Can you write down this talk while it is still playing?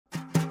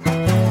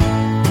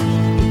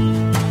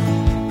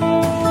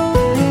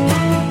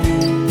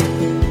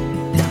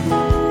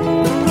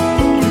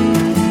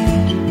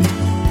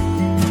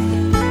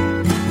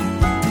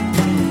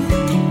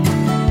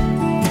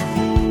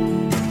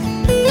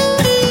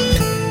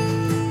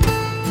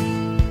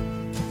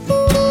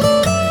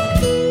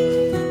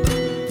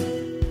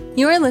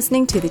You are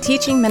listening to the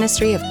teaching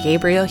ministry of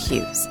Gabriel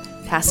Hughes,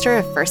 pastor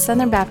of First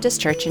Southern Baptist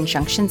Church in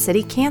Junction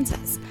City,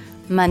 Kansas.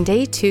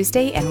 Monday,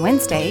 Tuesday, and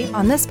Wednesday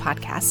on this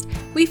podcast,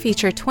 we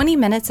feature 20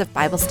 minutes of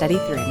Bible study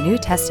through a New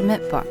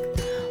Testament book.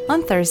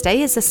 On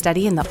Thursday is a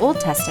study in the Old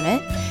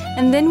Testament,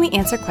 and then we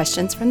answer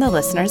questions from the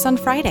listeners on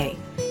Friday.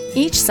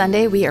 Each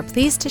Sunday, we are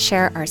pleased to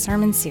share our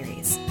sermon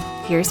series.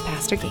 Here's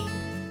Pastor Gabe.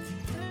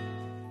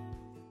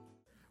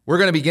 We're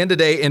going to begin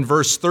today in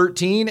verse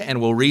 13,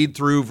 and we'll read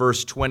through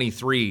verse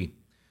 23.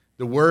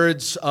 The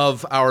words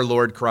of our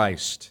Lord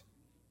Christ.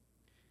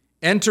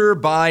 Enter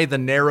by the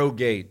narrow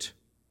gate,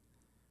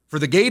 for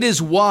the gate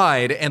is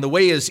wide and the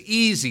way is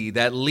easy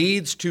that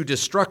leads to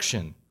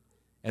destruction,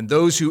 and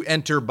those who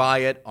enter by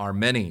it are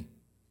many.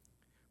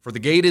 For the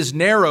gate is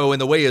narrow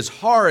and the way is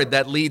hard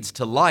that leads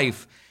to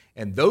life,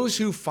 and those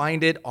who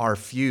find it are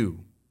few.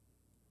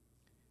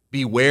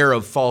 Beware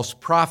of false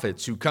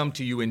prophets who come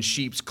to you in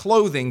sheep's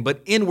clothing,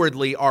 but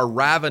inwardly are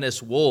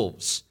ravenous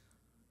wolves.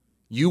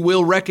 You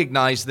will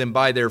recognize them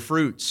by their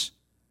fruits.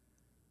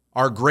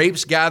 Are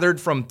grapes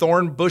gathered from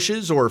thorn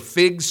bushes or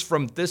figs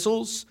from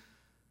thistles?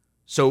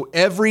 So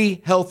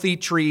every healthy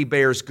tree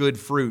bears good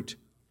fruit,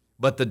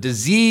 but the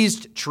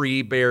diseased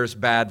tree bears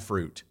bad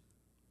fruit.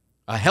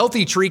 A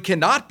healthy tree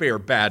cannot bear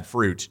bad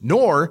fruit,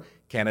 nor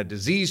can a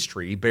diseased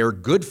tree bear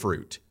good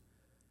fruit.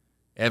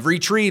 Every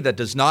tree that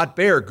does not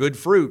bear good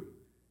fruit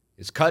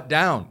is cut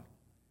down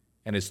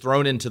and is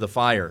thrown into the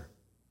fire.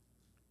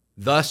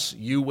 Thus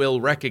you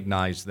will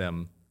recognize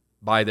them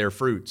by their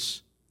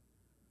fruits.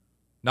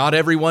 Not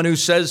everyone who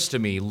says to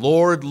me,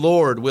 Lord,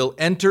 Lord, will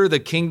enter the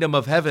kingdom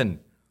of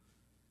heaven,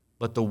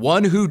 but the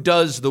one who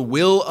does the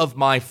will of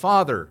my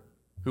Father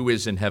who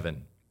is in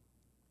heaven.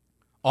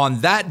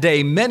 On that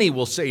day many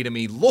will say to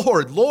me,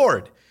 Lord,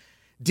 Lord,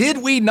 did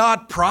we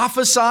not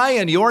prophesy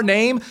in your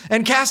name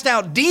and cast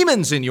out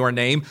demons in your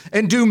name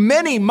and do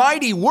many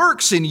mighty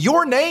works in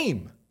your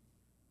name?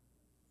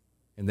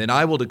 And then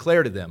I will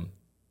declare to them,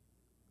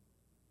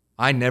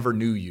 I never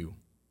knew you.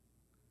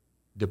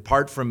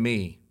 Depart from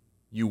me,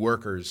 you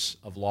workers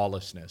of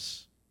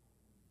lawlessness.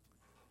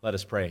 Let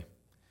us pray.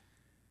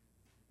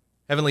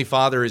 Heavenly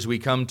Father, as we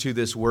come to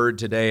this word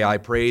today, I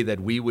pray that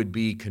we would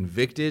be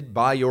convicted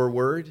by your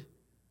word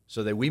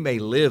so that we may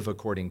live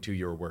according to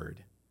your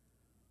word.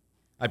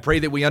 I pray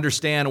that we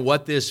understand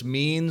what this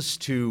means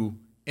to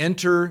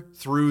enter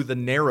through the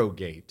narrow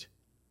gate,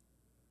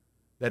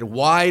 that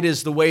wide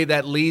is the way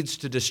that leads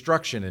to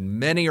destruction,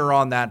 and many are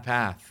on that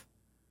path.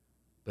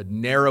 But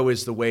narrow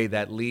is the way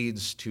that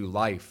leads to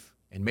life.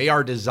 And may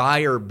our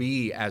desire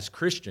be as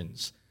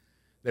Christians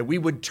that we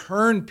would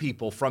turn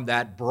people from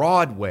that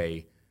broad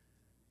way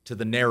to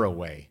the narrow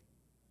way,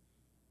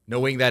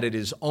 knowing that it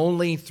is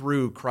only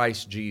through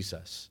Christ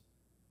Jesus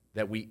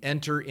that we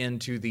enter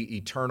into the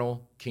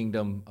eternal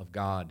kingdom of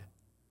God.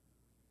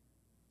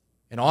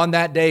 And on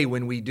that day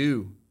when we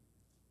do,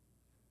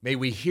 may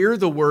we hear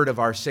the word of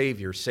our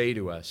Savior say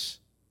to us,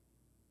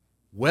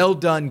 well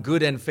done,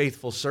 good and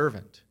faithful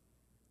servant,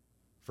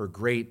 for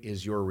great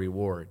is your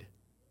reward.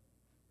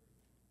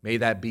 May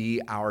that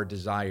be our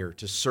desire,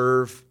 to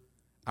serve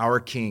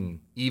our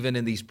King, even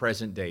in these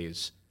present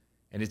days.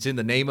 And it's in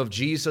the name of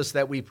Jesus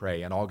that we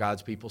pray, and all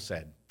God's people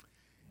said,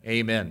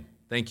 amen.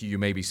 Thank you. You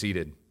may be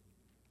seated.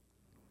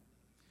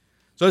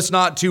 So it's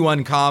not too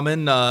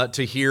uncommon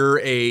to hear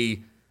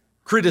a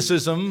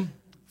criticism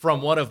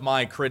from one of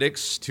my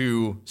critics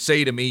to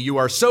say to me, you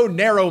are so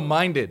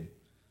narrow-minded.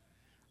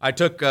 I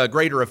took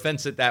greater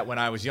offense at that when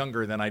I was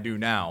younger than I do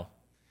now.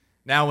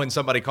 Now when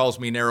somebody calls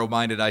me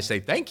narrow-minded, I say,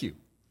 thank you.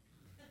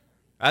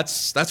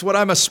 That's what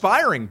I'm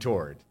aspiring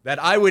toward,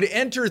 that I would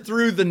enter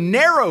through the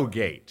narrow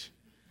gate.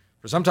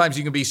 For sometimes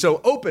you can be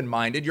so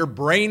open-minded, your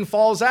brain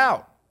falls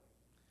out.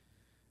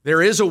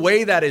 There is a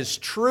way that is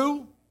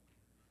true,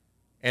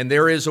 and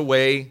there is a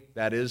way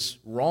that is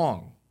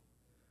wrong.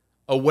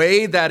 A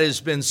way that has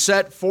been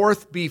set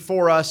forth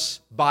before us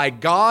by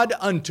God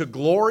unto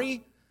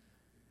glory,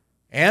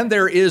 and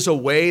there is a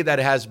way that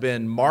has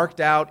been marked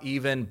out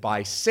even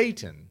by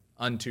Satan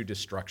unto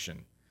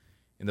destruction.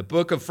 In the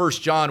book of 1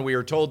 John, we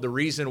are told the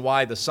reason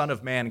why the Son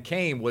of Man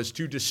came was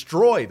to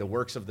destroy the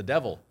works of the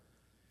devil.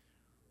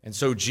 And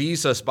so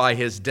Jesus, by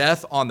his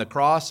death on the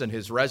cross and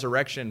his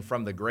resurrection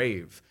from the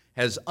grave,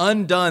 has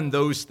undone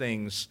those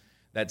things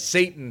that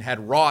Satan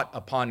had wrought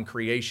upon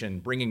creation,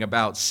 bringing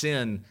about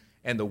sin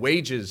and the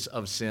wages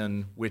of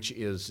sin, which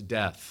is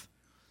death.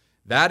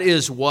 That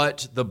is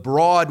what the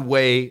broad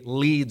way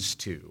leads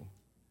to,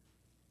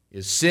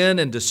 is sin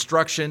and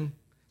destruction,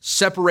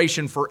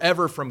 separation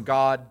forever from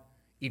God,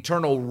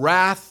 eternal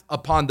wrath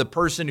upon the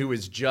person who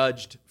is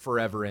judged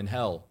forever in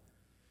hell.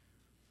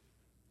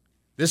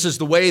 This is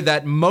the way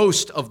that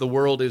most of the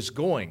world is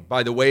going,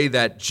 by the way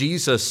that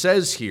Jesus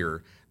says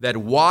here, that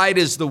wide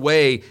is the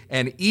way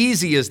and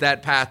easy is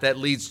that path that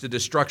leads to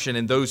destruction,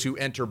 and those who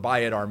enter by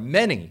it are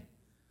many.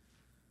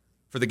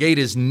 For the gate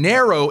is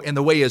narrow and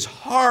the way is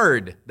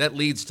hard that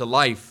leads to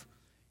life,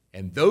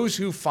 and those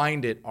who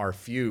find it are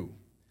few.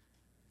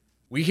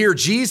 We hear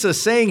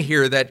Jesus saying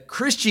here that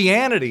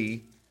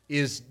Christianity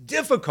is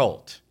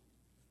difficult.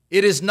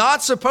 It is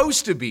not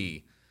supposed to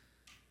be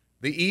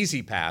the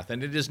easy path,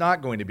 and it is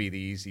not going to be the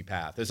easy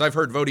path. As I've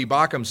heard Voddie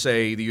Baucham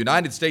say, the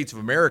United States of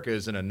America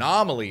is an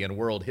anomaly in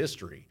world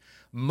history.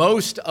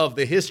 Most of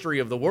the history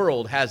of the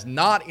world has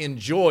not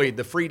enjoyed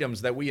the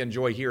freedoms that we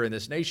enjoy here in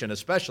this nation,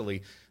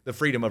 especially the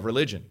freedom of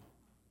religion.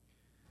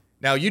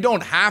 Now, you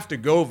don't have to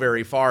go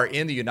very far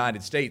in the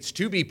United States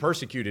to be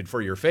persecuted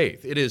for your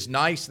faith. It is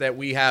nice that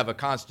we have a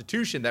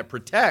constitution that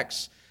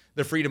protects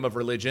the freedom of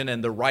religion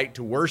and the right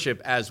to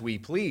worship as we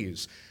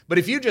please. But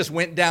if you just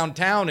went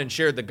downtown and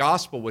shared the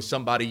gospel with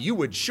somebody, you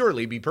would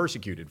surely be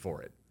persecuted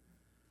for it.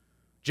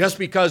 Just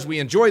because we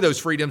enjoy those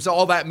freedoms,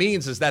 all that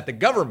means is that the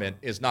government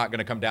is not going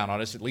to come down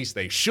on us, at least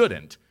they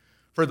shouldn't,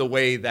 for the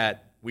way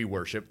that we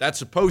worship. That's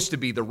supposed to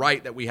be the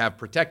right that we have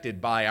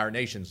protected by our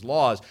nation's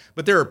laws.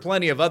 But there are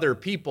plenty of other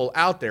people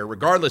out there,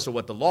 regardless of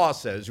what the law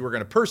says, who are going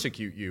to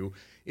persecute you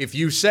if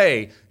you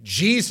say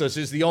Jesus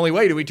is the only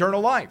way to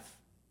eternal life.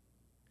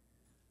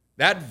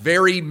 That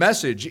very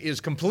message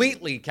is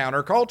completely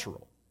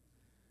countercultural.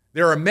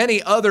 There are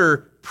many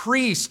other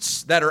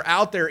priests that are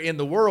out there in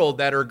the world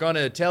that are going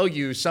to tell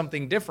you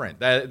something different,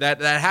 that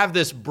have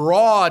this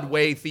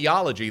Broadway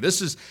theology.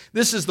 This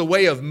is the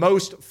way of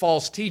most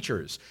false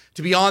teachers,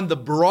 to be on the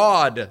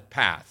broad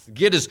path,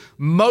 get the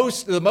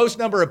most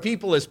number of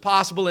people as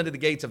possible into the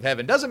gates of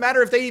heaven. Doesn't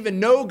matter if they even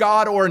know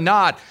God or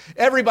not.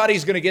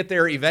 Everybody's going to get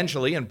there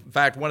eventually. In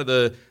fact, one of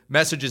the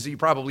messages that you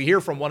probably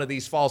hear from one of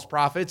these false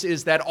prophets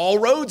is that all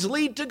roads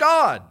lead to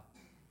God.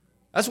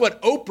 That's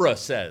what Oprah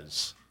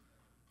says.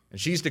 And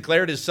she's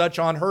declared as such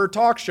on her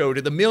talk show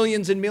to the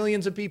millions and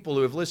millions of people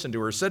who have listened to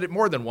her. Said it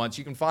more than once.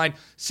 You can find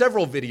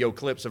several video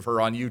clips of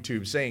her on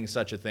YouTube saying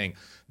such a thing,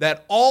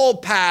 that all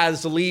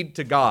paths lead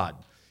to God.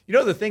 You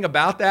know, the thing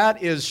about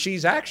that is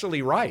she's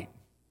actually right.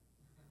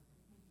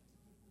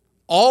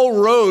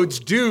 All roads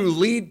do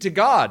lead to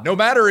God. No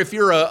matter if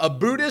you're a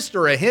Buddhist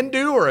or a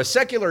Hindu or a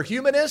secular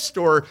humanist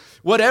or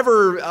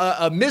whatever,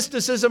 a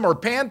mysticism or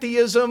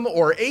pantheism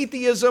or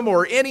atheism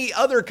or any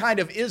other kind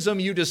of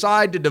ism you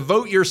decide to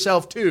devote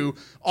yourself to,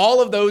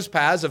 all of those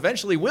paths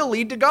eventually will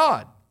lead to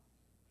God.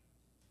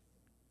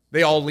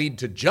 They all lead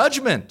to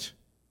judgment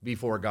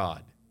before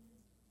God.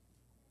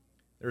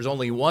 There's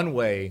only one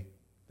way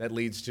that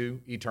leads to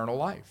eternal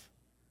life: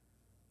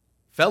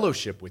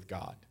 fellowship with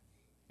God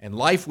and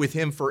life with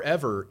Him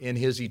forever in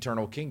His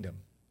eternal kingdom.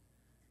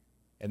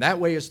 And that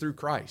way is through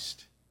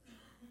Christ.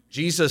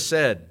 Jesus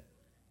said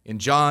in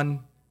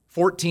John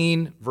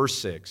 14, verse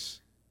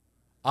 6,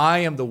 I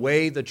am the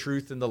way, the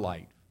truth, and the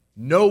light.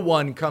 No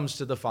one comes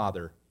to the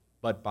Father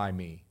but by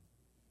me.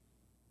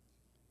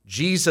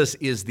 Jesus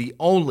is the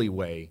only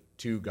way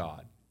to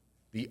God,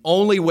 the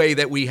only way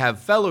that we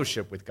have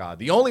fellowship with God,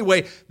 the only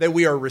way that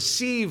we are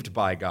received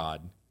by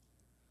God.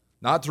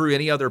 Not through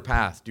any other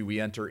path do we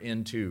enter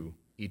into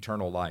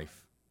eternal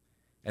life.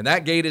 And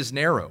that gate is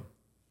narrow.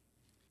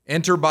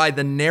 Enter by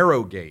the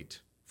narrow gate,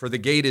 for the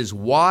gate is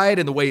wide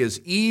and the way is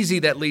easy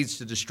that leads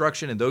to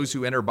destruction, and those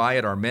who enter by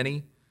it are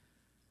many.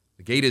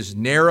 The gate is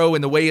narrow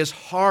and the way is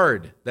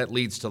hard that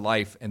leads to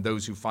life, and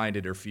those who find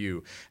it are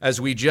few.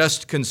 As we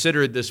just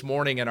considered this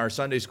morning in our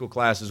Sunday school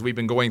classes, we've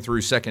been going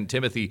through 2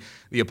 Timothy,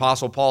 the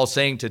Apostle Paul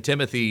saying to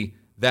Timothy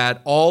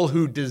that all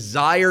who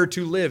desire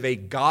to live a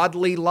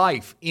godly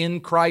life in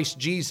Christ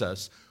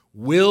Jesus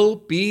will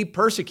be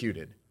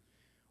persecuted,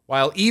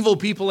 while evil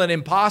people and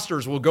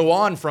impostors will go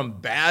on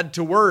from bad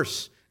to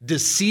worse,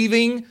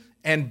 deceiving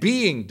and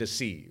being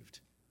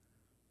deceived.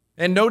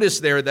 And notice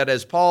there that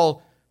as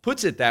Paul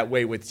puts it that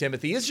way with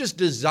Timothy, it's just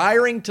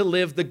desiring to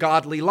live the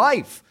godly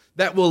life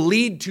that will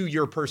lead to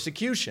your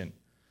persecution.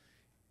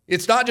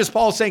 It's not just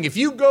Paul saying, if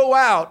you go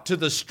out to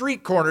the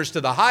street corners, to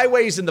the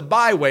highways and the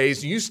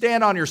byways, and you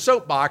stand on your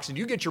soapbox and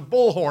you get your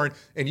bullhorn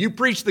and you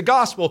preach the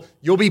gospel,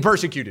 you'll be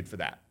persecuted for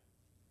that.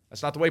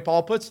 That's not the way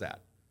Paul puts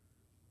that.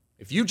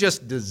 If you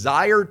just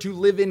desire to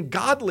live in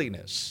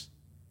godliness.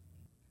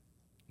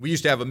 We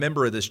used to have a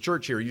member of this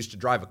church here who used to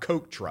drive a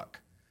Coke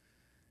truck.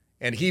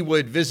 And he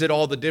would visit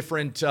all the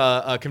different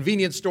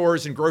convenience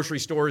stores and grocery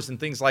stores and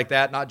things like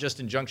that, not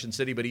just in Junction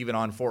City, but even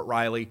on Fort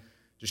Riley,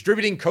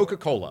 distributing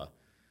Coca-Cola.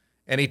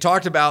 And he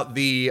talked about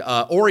the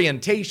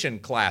orientation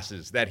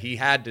classes that he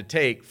had to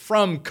take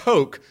from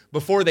Coke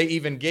before they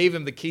even gave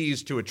him the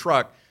keys to a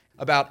truck,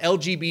 about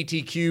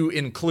LGBTQ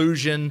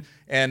inclusion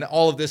and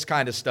all of this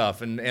kind of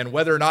stuff, and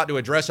whether or not to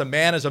address a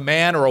man as a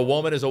man or a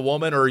woman as a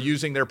woman or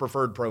using their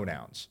preferred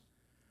pronouns.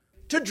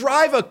 To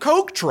drive a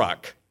Coke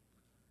truck,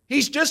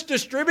 he's just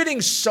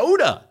distributing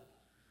soda.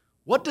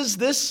 What does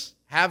this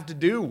have to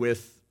do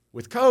with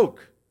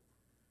Coke?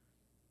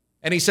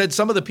 And he said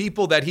some of the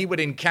people that he would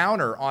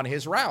encounter on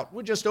his route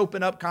would just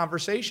open up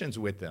conversations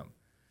with them.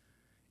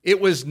 It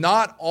was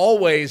not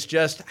always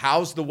just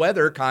how's the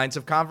weather kinds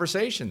of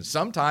conversations.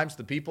 Sometimes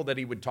the people that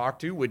he would talk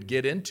to would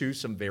get into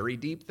some very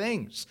deep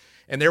things.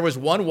 And there was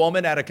one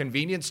woman at a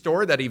convenience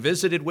store that he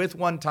visited with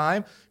one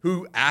time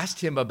who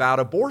asked him about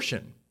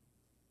abortion.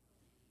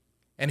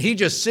 And he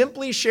just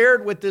simply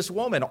shared with this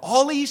woman,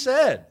 all he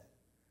said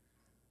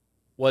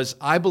was,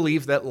 I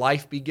believe that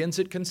life begins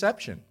at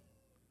conception.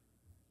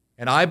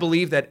 And I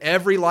believe that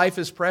every life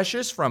is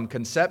precious from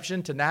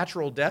conception to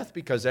natural death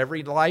because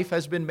every life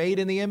has been made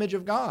in the image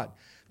of God.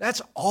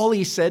 That's all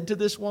he said to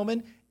this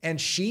woman, and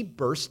she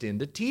burst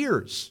into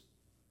tears.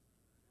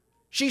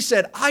 She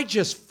said, I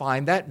just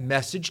find that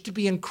message to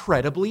be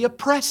incredibly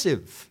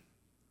oppressive.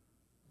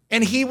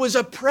 And he was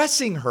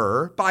oppressing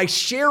her by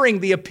sharing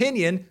the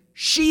opinion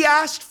she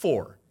asked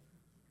for.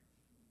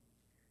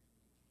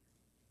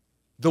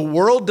 The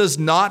world does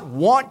not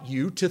want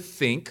you to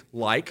think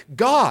like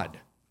God.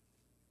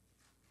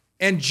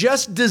 And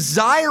just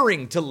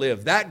desiring to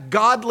live that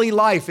godly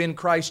life in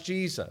Christ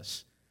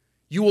Jesus,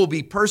 you will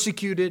be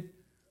persecuted,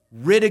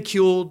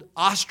 ridiculed,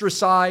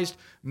 ostracized,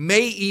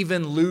 may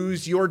even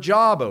lose your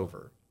job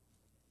over.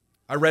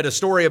 I read a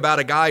story about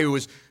a guy who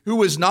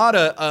was not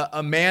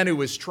a man who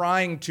was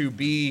trying to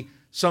be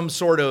some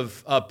sort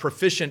of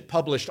proficient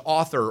published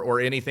author or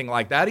anything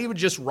like that. He would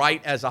just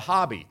write as a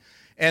hobby.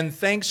 And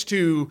thanks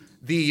to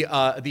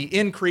the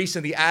increase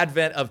in the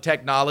advent of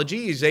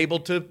technology, he's able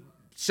to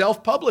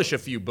self-publish a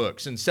few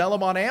books and sell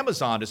them on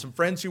Amazon to some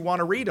friends who want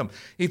to read them.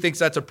 He thinks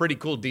that's a pretty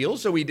cool deal,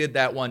 so he did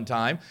that one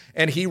time.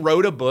 And he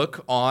wrote a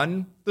book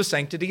on the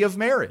sanctity of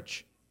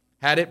marriage,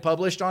 had it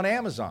published on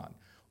Amazon.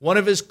 One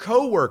of his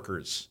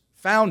co-workers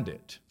found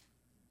it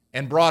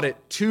and brought it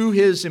to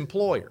his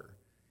employer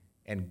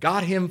and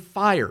got him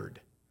fired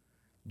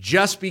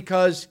just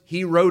because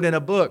he wrote in a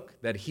book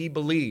that he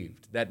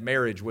believed that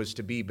marriage was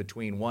to be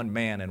between one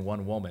man and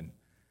one woman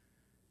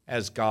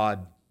as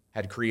God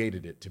had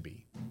created it to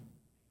be.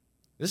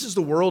 This is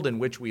the world in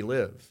which we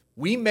live.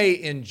 We may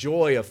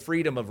enjoy a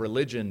freedom of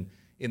religion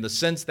in the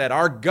sense that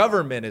our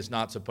government is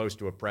not supposed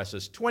to oppress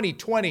us.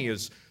 2020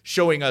 is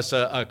showing us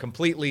a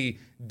completely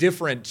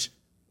different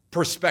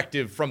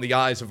perspective from the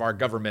eyes of our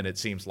government, it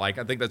seems like.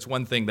 I think that's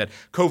one thing that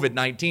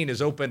COVID-19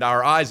 has opened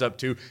our eyes up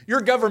to.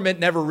 Your government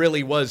never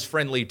really was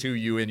friendly to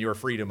you in your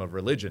freedom of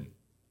religion.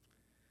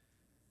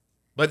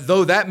 But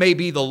though that may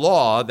be the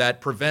law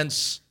that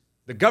prevents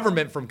the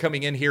government from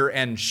coming in here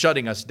and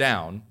shutting us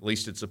down, at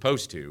least it's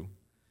supposed to,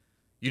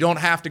 you don't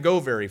have to go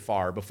very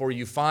far before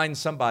you find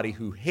somebody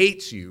who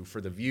hates you for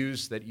the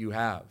views that you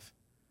have.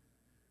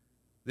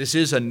 This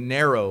is a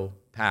narrow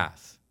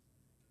path,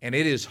 and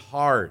it is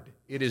hard.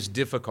 It is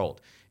difficult.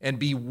 And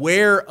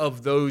beware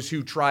of those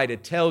who try to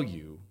tell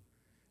you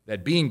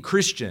that being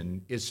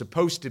Christian is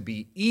supposed to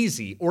be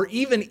easy or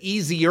even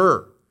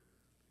easier.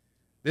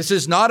 This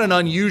is not an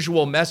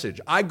unusual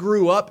message. I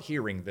grew up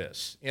hearing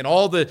this in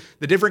all the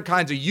different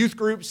kinds of youth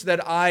groups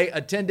that I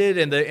attended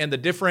and the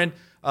different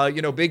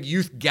big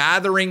youth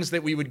gatherings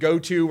that we would go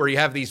to where you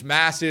have these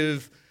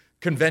massive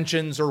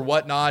conventions or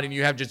whatnot, and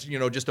you have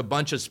just a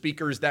bunch of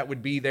speakers that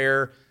would be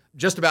there.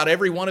 Just about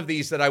every one of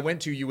these that I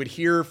went to, you would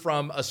hear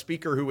from a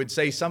speaker who would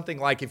say something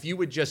like, if you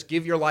would just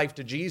give your life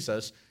to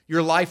Jesus,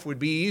 your life would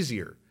be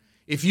easier.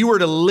 If you were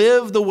to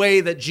live the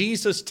way that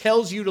Jesus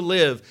tells you to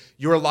live,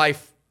 your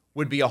life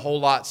would be a whole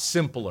lot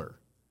simpler.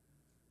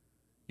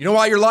 You know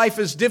why your life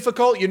is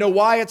difficult? You know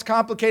why it's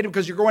complicated?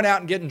 Because you're going out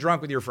and getting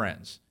drunk with your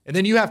friends. And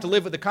then you have to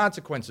live with the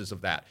consequences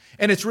of that.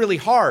 And it's really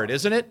hard,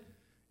 isn't it?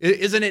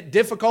 Isn't it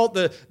difficult,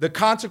 the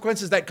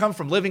consequences that come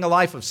from living a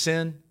life of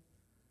sin?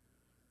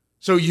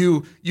 So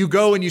you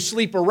go and you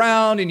sleep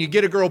around and you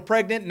get a girl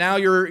pregnant. Now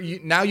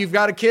you've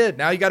got a kid.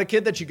 Now you got a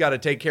kid that you got to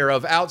take care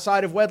of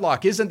outside of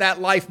wedlock. Isn't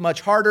that life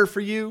much harder for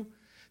you?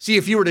 See,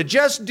 if you were to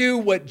just do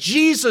what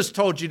Jesus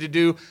told you to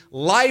do,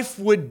 life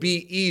would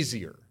be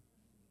easier.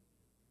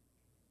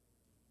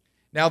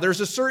 Now, there's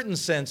a certain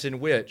sense in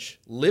which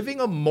living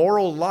a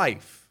moral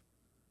life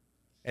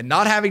and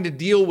not having to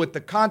deal with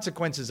the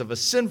consequences of a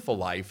sinful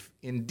life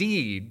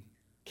indeed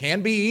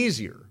can be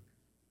easier.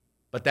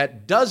 But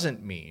that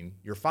doesn't mean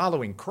you're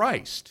following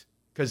Christ,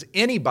 because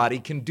anybody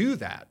can do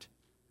that.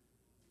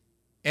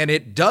 And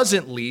it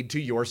doesn't lead to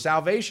your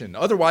salvation.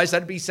 Otherwise,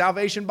 that'd be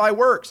salvation by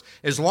works.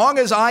 As long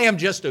as I am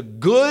just a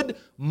good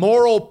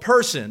moral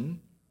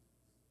person,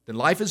 then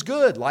life is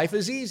good, life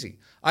is easy.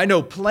 I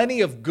know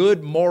plenty of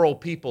good moral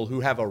people who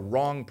have a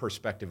wrong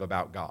perspective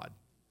about God.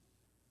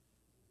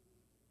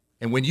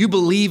 And when you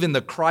believe in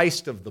the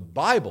Christ of the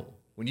Bible,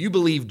 when you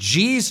believe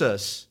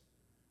Jesus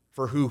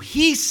for who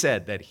he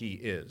said that he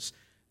is,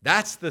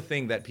 that's the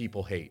thing that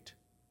people hate.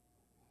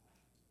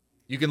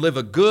 You can live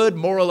a good,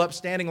 moral,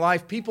 upstanding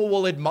life. People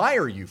will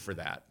admire you for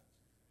that.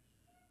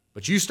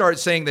 But you start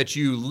saying that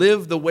you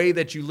live the way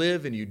that you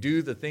live and you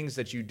do the things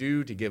that you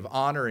do to give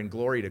honor and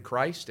glory to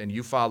Christ and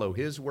you follow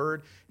his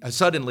word,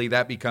 suddenly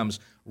that becomes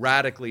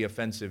radically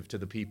offensive to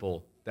the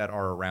people that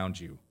are around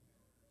you.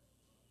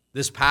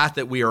 This path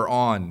that we are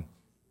on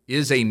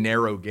is a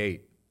narrow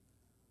gate.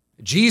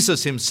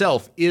 Jesus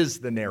himself is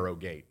the narrow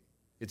gate.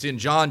 It's in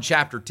John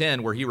chapter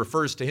 10 where he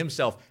refers to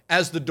himself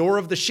as the door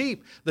of the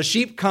sheep. The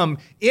sheep come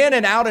in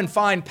and out and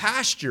find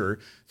pasture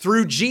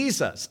through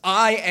Jesus.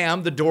 I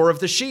am the door of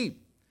the sheep.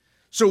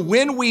 So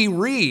when we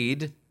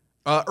read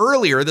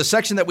earlier, the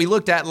section that we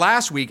looked at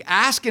last week,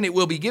 ask and it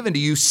will be given to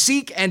you,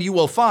 seek and you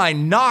will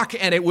find, knock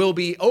and it will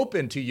be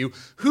open to you.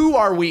 Who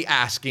are we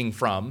asking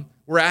from?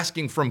 We're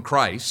asking from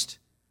Christ.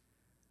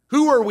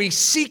 Who are we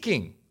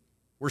seeking?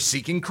 We're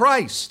seeking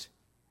Christ.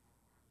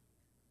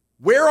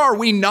 Where are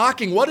we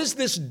knocking? What is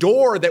this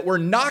door that we're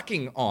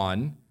knocking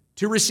on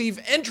to receive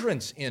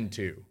entrance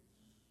into?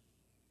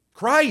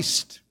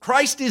 Christ.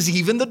 Christ is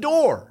even the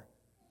door.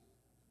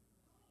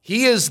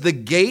 He is the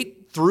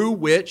gate through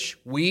which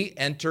we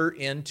enter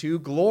into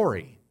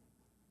glory.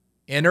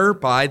 Enter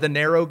by the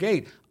narrow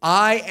gate.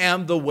 I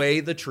am the way,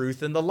 the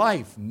truth, and the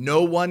life.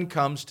 No one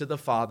comes to the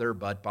Father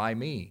but by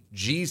me.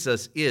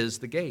 Jesus is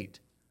the gate.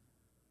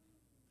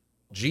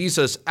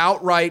 Jesus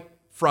outright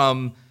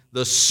from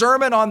the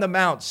Sermon on the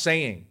Mount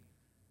saying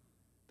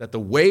that the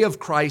way of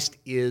Christ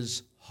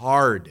is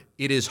hard.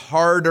 It is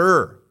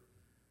harder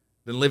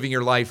than living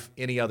your life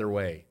any other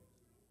way.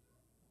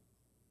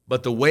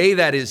 But the way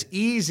that is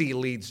easy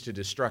leads to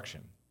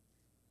destruction.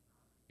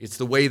 It's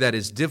the way that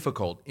is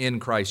difficult in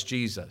Christ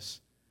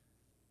Jesus.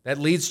 That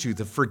leads to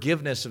the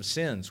forgiveness of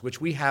sins, which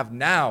we have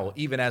now,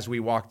 even as we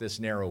walk this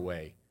narrow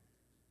way.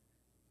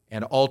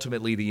 And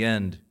ultimately the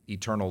end,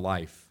 eternal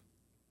life.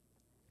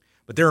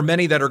 But there are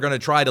many that are going to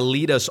try to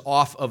lead us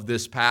off of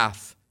this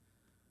path.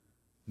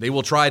 They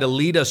will try to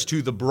lead us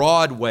to the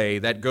broad way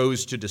that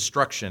goes to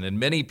destruction. And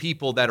many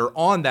people that are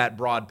on that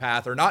broad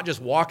path are not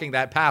just walking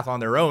that path on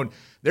their own.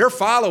 They're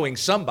following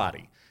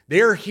somebody.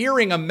 They're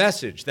hearing a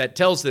message that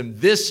tells them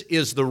this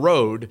is the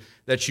road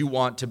that you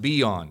want to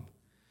be on.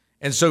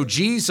 And so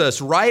Jesus,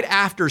 right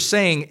after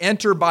saying,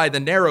 enter by the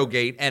narrow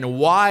gate and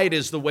wide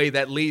is the way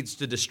that leads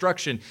to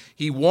destruction,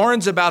 he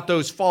warns about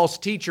those false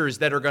teachers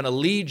that are going to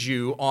lead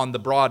you on the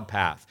broad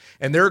path.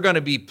 And there are going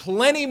to be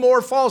plenty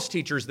more false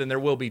teachers than there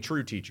will be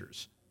true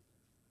teachers.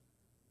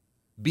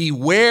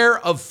 Beware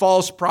of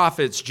false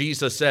prophets,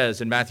 Jesus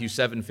says in Matthew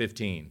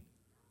 7:15,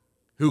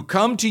 who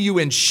come to you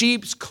in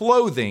sheep's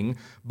clothing,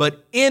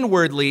 but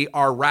inwardly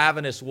are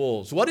ravenous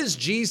wolves. What is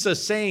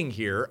Jesus saying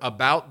here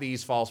about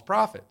these false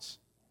prophets?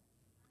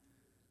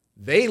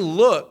 They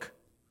look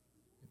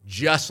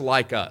just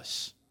like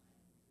us.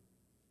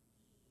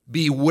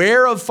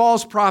 Beware of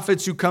false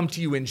prophets who come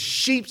to you in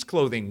sheep's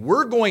clothing.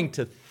 We're going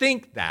to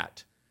think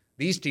that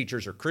these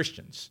teachers are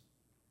Christians,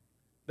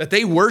 that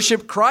they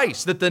worship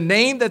Christ, that the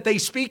name that they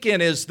speak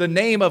in is the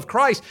name of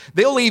Christ.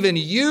 They'll even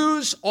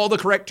use all the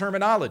correct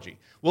terminology.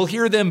 We'll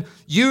hear them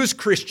use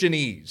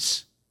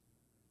Christianese.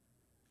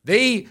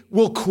 They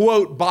will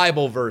quote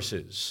Bible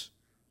verses.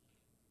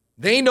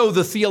 They know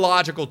the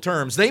theological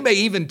terms. They may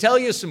even tell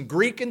you some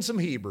Greek and some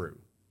Hebrew.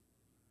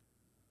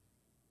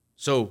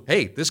 So,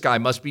 hey, this guy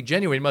must be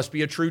genuine. He must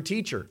be a true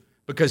teacher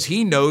because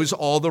he knows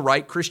all the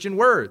right Christian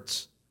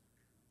words.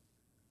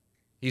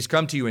 He's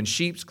come to you in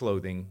sheep's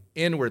clothing.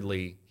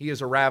 Inwardly, he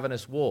is a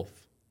ravenous wolf.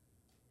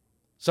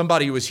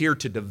 Somebody who is here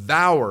to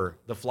devour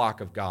the flock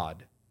of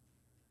God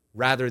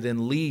rather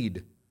than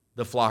lead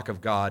the flock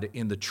of God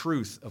in the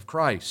truth of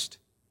Christ.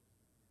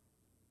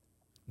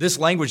 This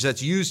language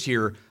that's used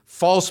here,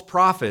 false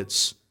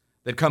prophets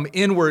that come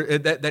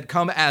inward, that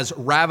come as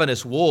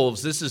ravenous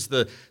wolves, this is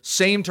the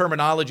same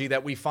terminology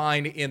that we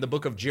find in the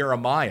book of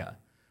Jeremiah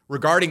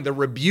regarding the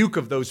rebuke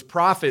of those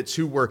prophets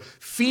who were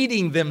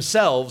feeding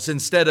themselves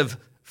instead of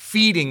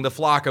feeding the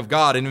flock of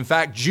God. And in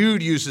fact,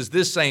 Jude uses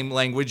this same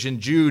language in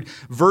Jude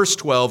verse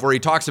 12, where he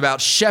talks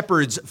about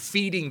shepherds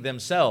feeding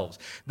themselves.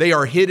 They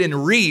are hidden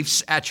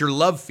reefs at your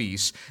love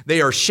feast.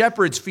 They are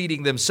shepherds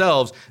feeding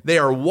themselves. They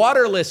are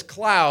waterless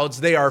clouds.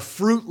 They are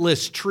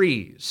fruitless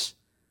trees.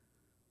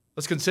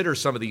 Let's consider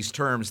some of these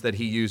terms that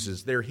he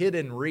uses. They're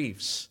hidden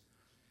reefs.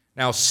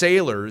 Now,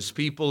 sailors,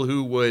 people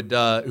who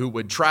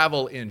would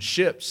travel in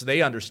ships,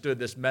 they understood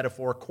this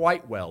metaphor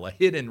quite well. A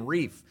hidden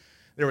reef.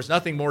 There was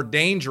nothing more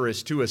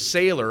dangerous to a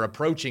sailor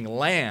approaching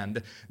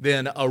land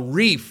than a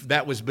reef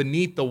that was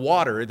beneath the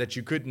water that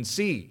you couldn't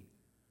see.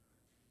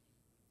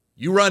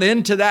 You run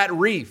into that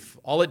reef,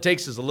 all it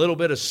takes is a little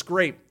bit of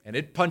scrape, and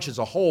it punches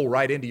a hole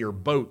right into your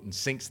boat and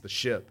sinks the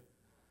ship.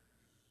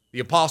 The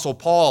Apostle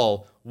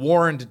Paul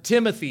warned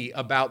Timothy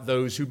about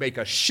those who make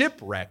a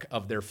shipwreck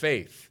of their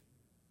faith.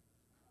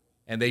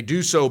 And they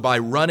do so by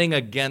running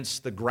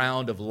against the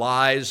ground of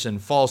lies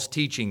and false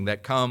teaching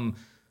that come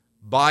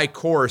by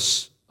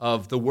course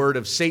of the word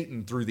of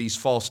Satan through these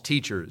false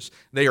teachers.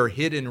 They are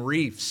hidden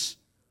reefs.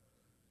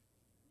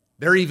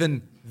 They're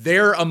even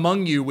there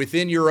among you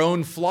within your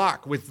own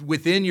flock,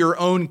 within your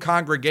own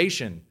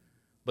congregation.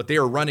 But they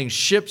are running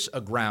ships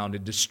aground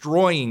and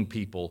destroying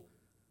people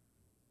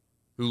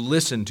who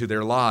listen to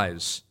their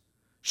lies.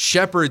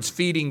 Shepherds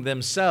feeding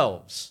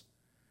themselves.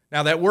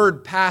 Now that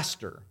word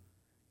pastor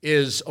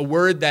is a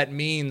word that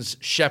means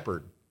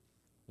shepherd.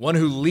 One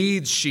who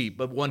leads sheep,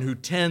 but one who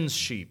tends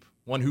sheep.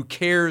 One who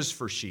cares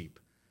for sheep.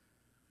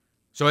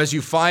 So as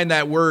you find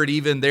that word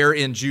even there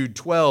in Jude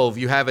 12,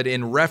 you have it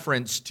in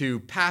reference to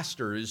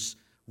pastors,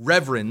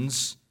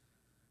 reverends,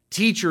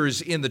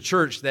 teachers in the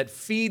church that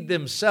feed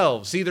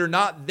themselves. See, they're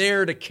not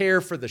there to care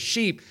for the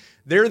sheep.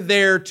 They're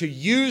there to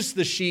use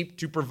the sheep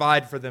to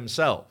provide for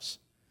themselves.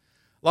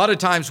 A lot of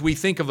times we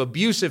think of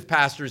abusive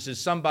pastors as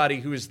somebody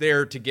who is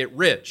there to get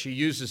rich. He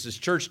uses his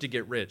church to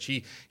get rich.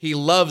 He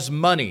loves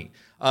money.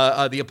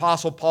 The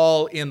Apostle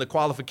Paul, in the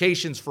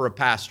qualifications for a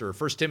pastor,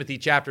 1 Timothy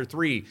chapter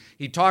 3,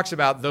 he talks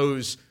about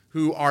those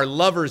who are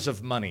lovers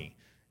of money.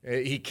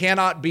 He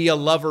cannot be a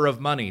lover of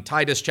money.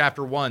 Titus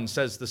chapter 1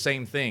 says the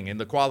same thing in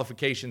the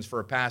qualifications for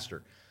a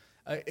pastor.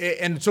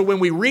 And so when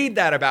we read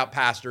that about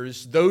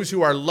pastors, those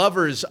who are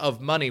lovers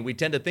of money, we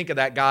tend to think of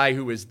that guy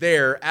who is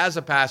there as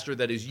a pastor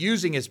that is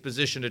using his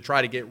position to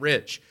try to get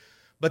rich.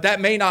 But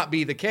that may not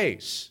be the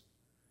case.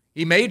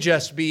 He may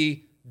just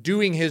be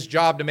doing his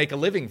job to make a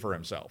living for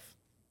himself.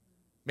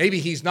 Maybe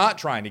he's not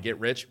trying to get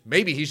rich.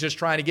 Maybe he's just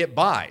trying to get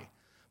by.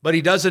 But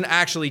he doesn't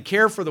actually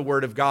care for the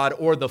word of God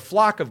or the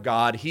flock of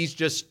God. He's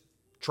just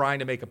trying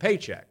to make a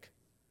paycheck.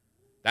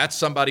 That's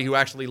somebody who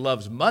actually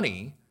loves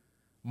money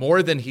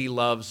more than he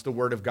loves the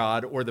word of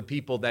God or the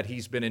people that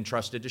he's been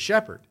entrusted to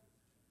shepherd.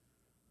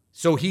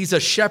 So he's a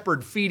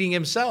shepherd feeding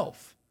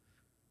himself.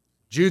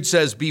 Jude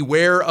says,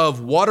 beware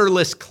of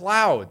waterless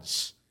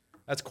clouds.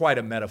 That's quite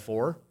a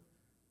metaphor.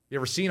 You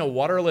ever seen a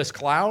waterless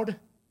cloud?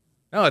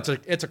 No,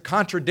 it's a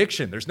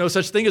contradiction. There's no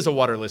such thing as a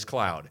waterless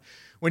cloud.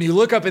 When you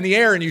look up in the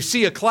air and you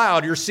see a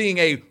cloud, you're seeing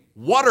a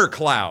water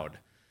cloud.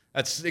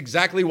 That's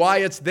exactly why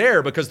it's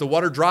there, because the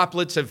water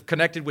droplets have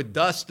connected with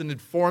dust and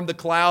had formed the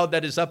cloud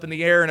that is up in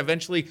the air, and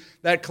eventually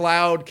that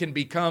cloud can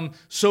become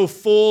so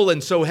full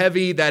and so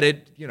heavy that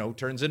it,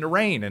 turns into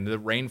rain, and the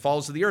rain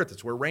falls to the earth.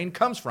 That's where rain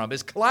comes from,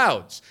 is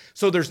clouds.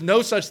 So there's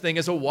no such thing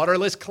as a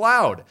waterless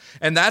cloud.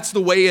 And that's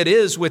the way it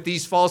is with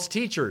these false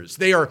teachers.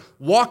 They are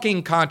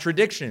walking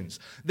contradictions.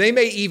 They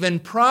may even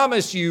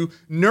promise you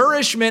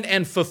nourishment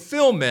and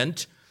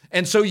fulfillment,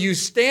 and so you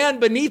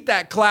stand beneath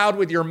that cloud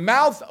with your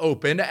mouth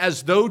open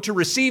as though to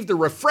receive the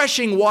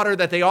refreshing water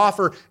that they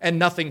offer, and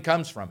nothing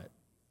comes from it.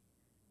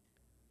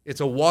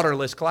 It's a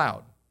waterless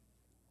cloud.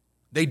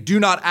 They do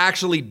not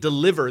actually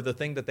deliver the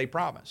thing that they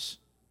promise.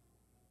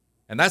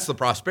 And that's the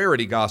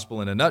prosperity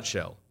gospel in a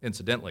nutshell,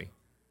 incidentally.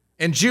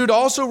 And Jude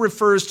also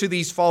refers to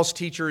these false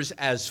teachers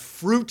as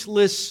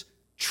fruitless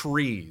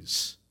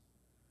trees.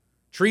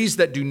 Trees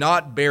that do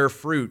not bear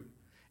fruit.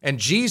 And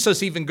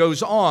Jesus even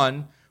goes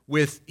on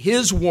with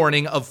his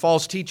warning of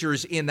false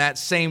teachers in that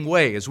same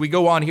way. As we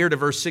go on here to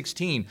verse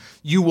 16,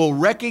 you will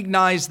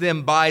recognize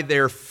them by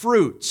their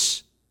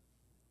fruits.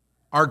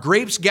 Are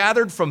grapes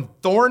gathered from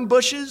thorn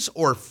bushes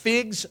or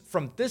figs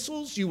from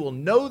thistles? You will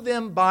know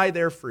them by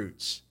their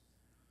fruits.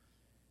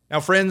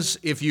 Now, friends,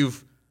 if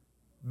you've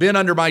been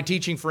under my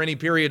teaching for any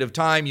period of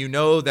time, you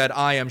know that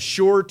I am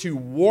sure to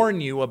warn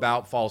you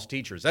about false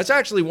teachers. That's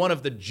actually one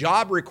of the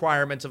job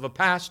requirements of a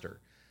pastor.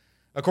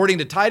 According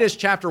to Titus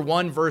chapter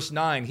 1, verse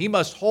 9, he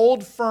must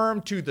hold firm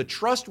to the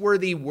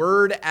trustworthy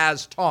word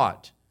as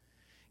taught,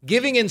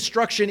 giving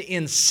instruction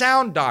in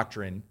sound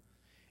doctrine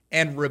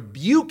and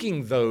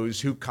rebuking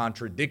those who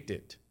contradict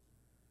it.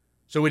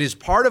 So it is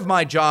part of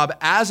my job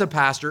as a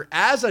pastor,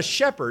 as a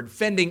shepherd,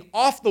 fending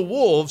off the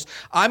wolves.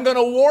 I'm going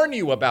to warn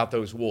you about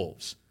those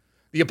wolves.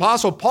 The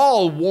Apostle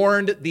Paul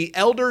warned the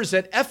elders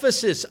at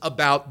Ephesus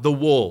about the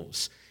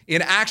wolves.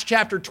 In Acts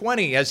chapter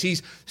 20, as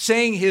he's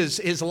saying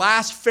his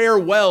last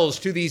farewells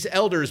to these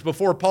elders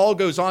before Paul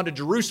goes on to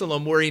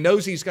Jerusalem, where he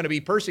knows he's going to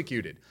be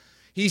persecuted,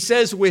 he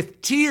says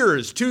with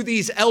tears to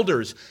these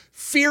elders,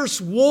 fierce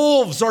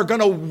wolves are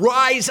going to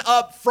rise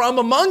up from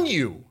among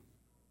you.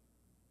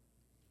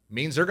 It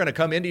means they're going to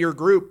come into your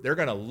group, they're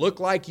going to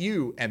look like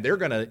you, and you're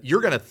going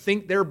to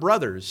think they're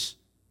brothers.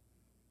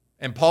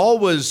 And Paul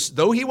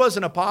though he was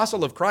an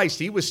apostle of Christ,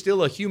 he was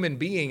still a human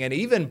being, and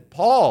even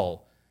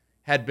Paul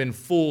had been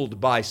fooled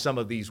by some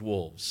of these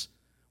wolves.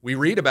 We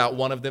read about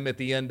one of them at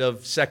the end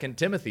of 2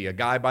 Timothy, a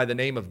guy by the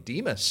name of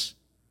Demas,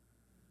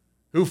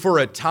 who for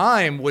a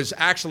time was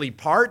actually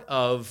part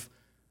of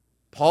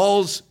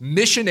Paul's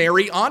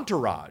missionary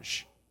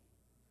entourage.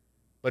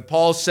 But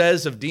Paul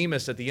says of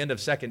Demas at the end of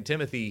 2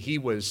 Timothy, he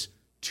was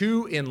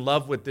too in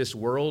love with this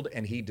world,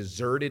 and he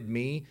deserted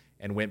me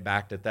and went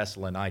back to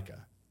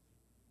Thessalonica.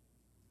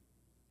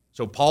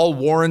 So Paul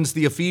warns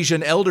the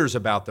Ephesian elders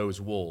about those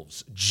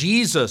wolves.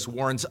 Jesus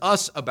warns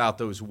us about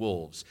those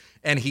wolves.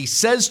 And he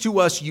says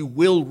to us, you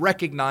will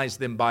recognize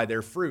them by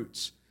their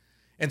fruits.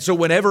 And so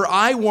whenever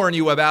I warn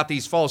you about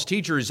these false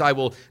teachers, I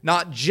will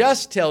not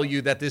just tell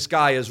you that this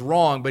guy is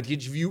wrong, but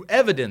give you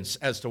evidence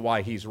as to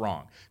why he's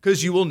wrong,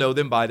 because you will know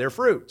them by their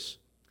fruits.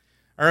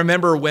 I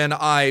remember when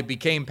I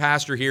became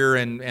pastor here,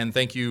 and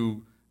thank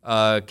you,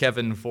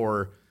 Kevin,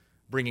 for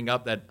bringing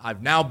up that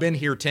I've now been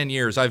here 10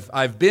 years.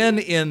 I've been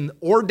in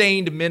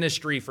ordained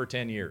ministry for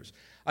 10 years.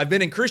 I've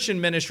been in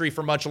Christian ministry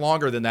for much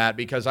longer than that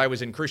because I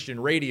was in Christian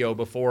radio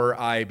before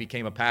I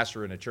became a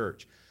pastor in a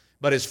church.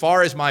 But as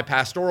far as my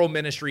pastoral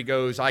ministry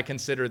goes, I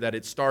consider that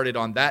it started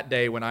on that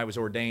day when I was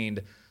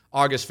ordained,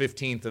 August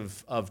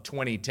 15th of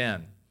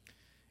 2010.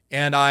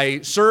 And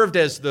I served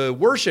as the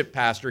worship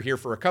pastor here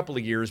for a couple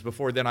of years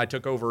before then I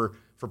took over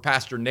for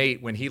Pastor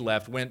Nate when he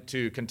left, went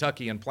to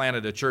Kentucky and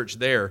planted a church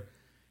there.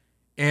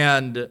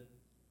 And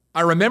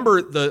I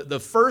remember the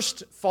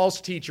first false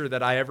teacher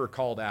that I ever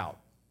called out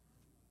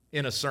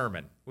in a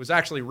sermon was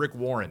actually Rick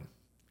Warren.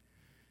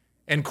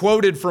 And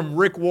quoted from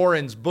Rick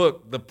Warren's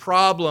book, The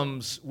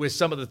Problems with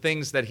Some of the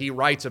Things that he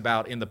writes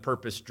about in The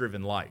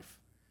Purpose-Driven Life,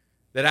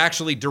 that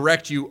actually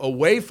direct you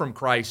away from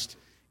Christ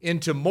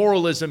into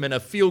moralism and a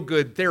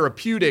feel-good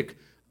therapeutic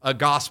a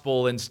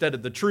gospel instead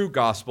of the true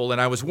gospel, and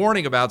I was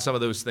warning about some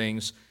of those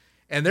things.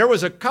 And there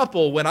was a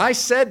couple, when I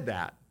said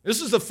that,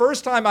 this is the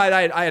first time I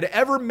had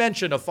ever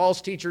mentioned a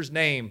false teacher's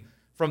name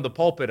from the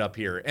pulpit up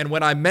here. And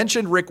when I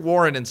mentioned Rick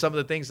Warren and some of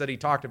the things that he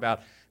talked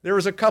about, there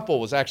was a couple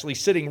was actually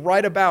sitting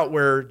right about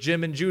where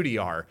Jim and Judy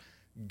are,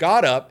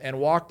 got up and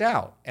walked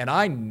out, and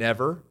I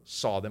never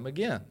saw them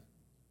again.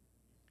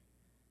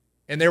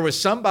 And there was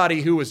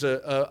somebody who was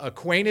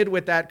acquainted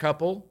with that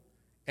couple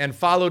and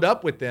followed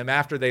up with them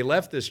after they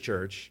left this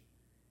church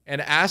and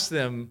asked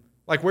them,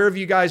 like, where have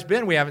you guys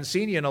been? We haven't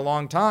seen you in a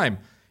long time.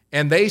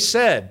 And they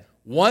said,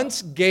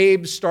 once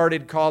Gabe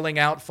started calling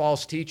out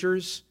false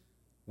teachers,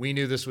 we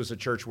knew this was a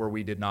church where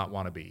we did not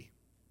want to be.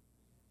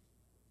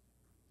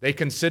 They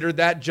considered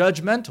that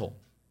judgmental,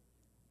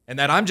 and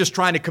that I'm just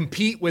trying to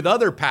compete with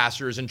other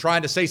pastors and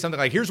trying to say something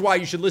like, here's why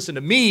you should listen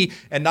to me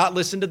and not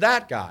listen to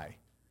that guy.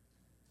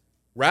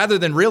 Rather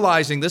than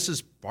realizing this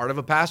is part of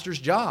a pastor's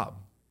job,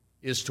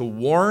 is to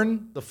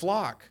warn the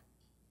flock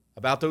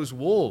about those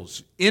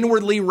wolves,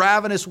 inwardly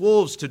ravenous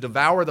wolves to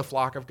devour the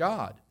flock of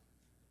God.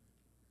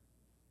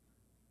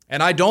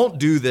 And I don't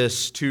do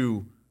this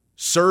to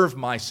serve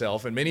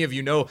myself, and many of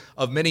you know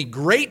of many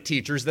great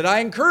teachers that I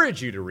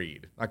encourage you to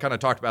read. I kind of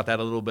talked about that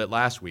a little bit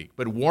last week,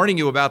 but warning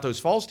you about those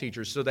false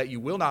teachers so that you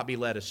will not be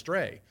led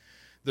astray.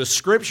 The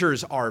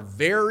scriptures are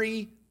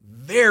very,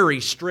 very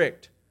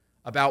strict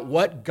about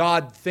what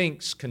God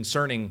thinks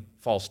concerning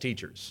false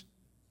teachers.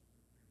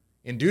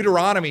 In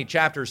Deuteronomy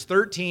chapters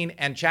 13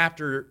 and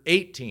chapter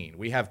 18,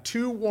 we have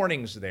two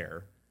warnings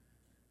there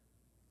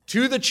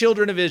to the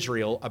children of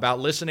Israel about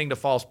listening to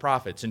false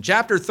prophets. In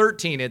chapter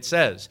 13, it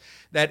says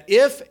that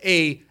if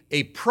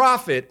a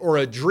prophet or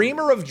a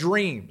dreamer of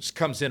dreams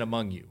comes in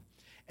among you,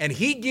 and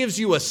he gives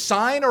you a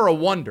sign or a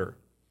wonder,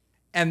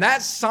 and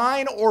that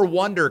sign or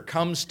wonder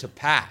comes to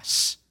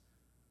pass,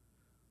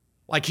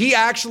 like he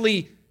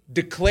actually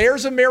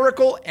declares a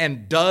miracle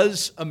and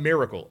does a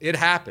miracle, it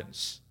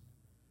happens.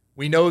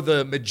 We know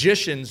the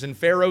magicians in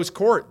Pharaoh's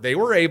court, they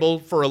were able,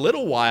 for a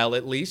little while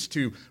at least,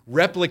 to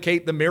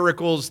replicate the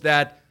miracles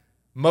that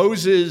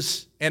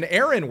Moses and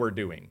Aaron were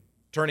doing,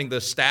 turning the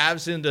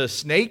staves into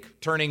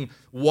snake, turning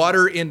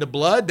water into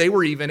blood. They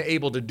were even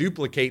able to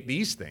duplicate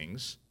these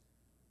things.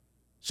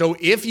 So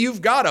if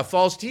you've got a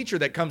false teacher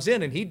that comes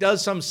in and he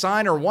does some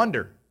sign or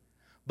wonder,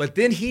 but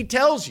then he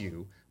tells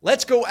you,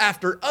 let's go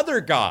after other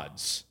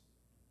gods,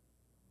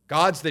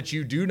 gods that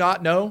you do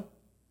not know,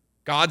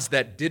 gods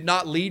that did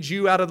not lead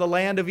you out of the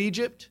land of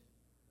Egypt,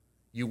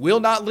 you will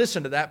not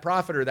listen to that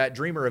prophet or that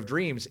dreamer of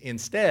dreams.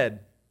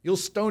 Instead, you'll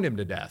stone him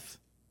to death.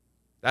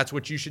 That's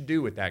what you should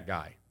do with that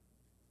guy.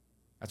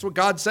 That's what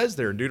God says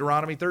there in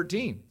Deuteronomy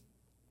 13.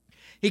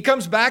 He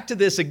comes back to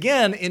this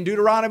again in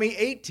Deuteronomy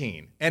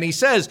 18. And he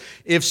says,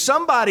 if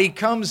somebody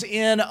comes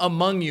in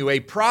among you, a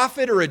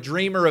prophet or a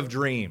dreamer of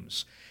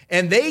dreams,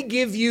 and they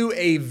give you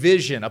a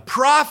vision, a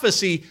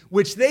prophecy,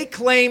 which they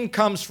claim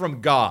comes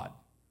from God,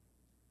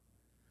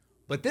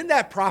 but then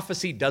that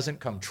prophecy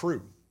doesn't come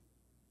true,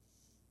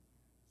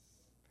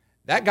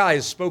 that guy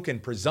has spoken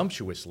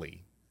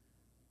presumptuously,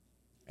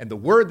 and the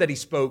word that he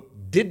spoke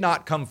did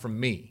not come from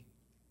me,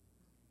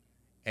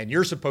 and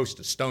you're supposed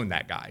to stone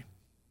that guy.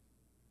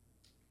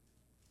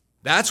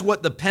 That's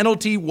what the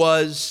penalty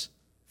was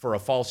for a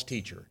false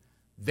teacher.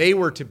 They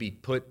were to be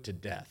put to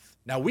death.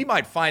 Now, we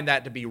might find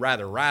that to be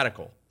rather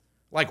radical.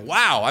 Like,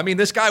 wow, I mean,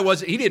 this guy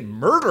he didn't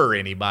murder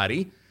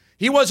anybody.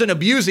 He wasn't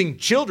abusing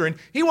children.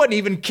 He wasn't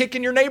even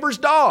kicking your neighbor's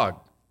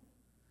dog.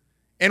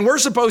 And we're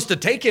supposed to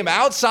take him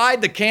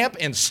outside the camp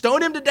and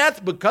stone him to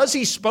death because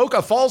he spoke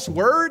a false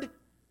word?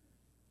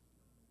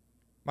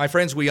 My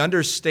friends, we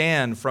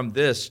understand from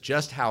this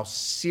just how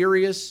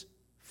serious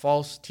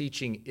false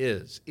teaching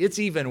is. It's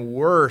even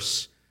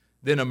worse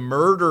than a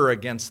murder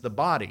against the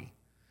body,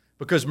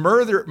 because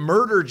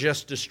murder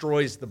just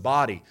destroys the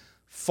body.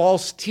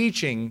 False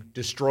teaching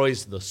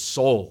destroys the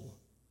soul,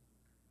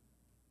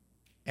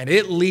 and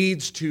it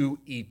leads to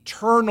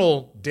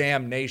eternal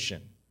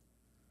damnation.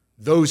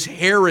 Those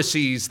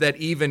heresies that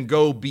even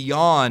go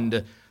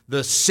beyond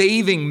the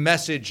saving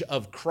message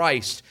of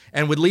Christ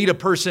and would lead a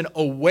person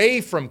away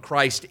from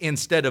Christ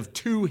instead of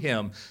to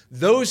him,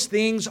 those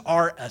things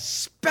are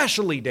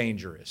especially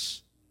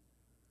dangerous.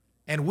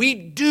 And we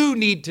do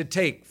need to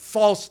take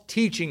false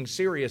teaching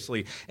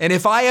seriously. And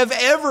if I have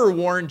ever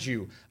warned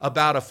you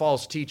about a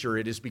false teacher,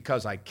 it is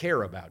because I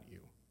care about you.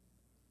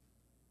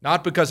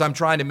 Not because I'm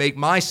trying to make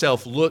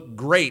myself look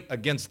great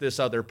against this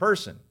other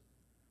person.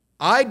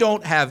 I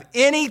don't have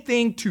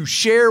anything to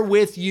share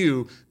with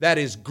you that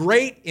is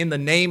great in the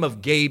name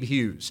of Gabe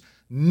Hughes.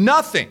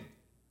 Nothing.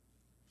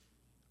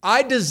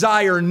 I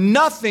desire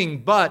nothing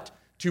but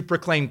to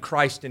proclaim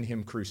Christ and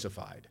him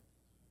crucified.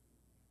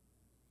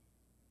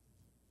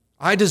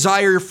 I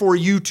desire for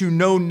you to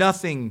know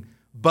nothing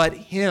but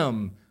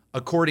him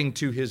according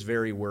to his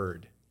very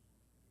word.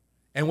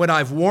 And when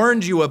I've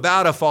warned you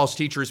about a false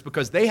teacher, it's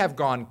because they have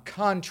gone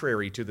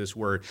contrary to this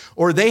word,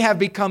 or they have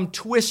become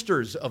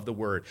twisters of the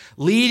word,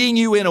 leading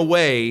you in a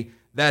way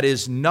that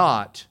is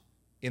not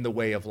in the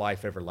way of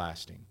life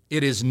everlasting.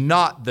 It is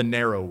not the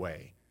narrow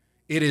way.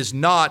 It is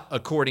not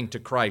according to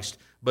Christ,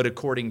 but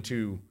according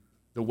to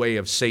the way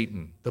of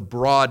Satan, the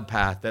broad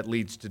path that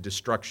leads to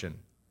destruction.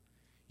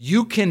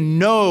 You can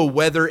know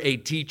whether a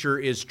teacher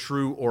is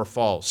true or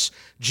false.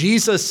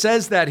 Jesus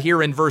says that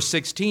here in verse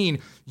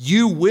 16,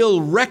 you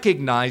will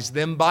recognize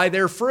them by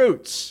their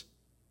fruits.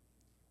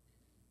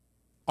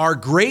 Are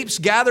grapes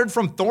gathered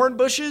from thorn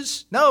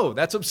bushes? No,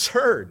 that's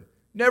absurd.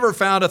 Never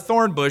found a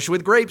thorn bush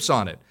with grapes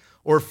on it.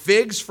 Or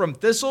figs from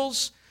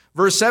thistles?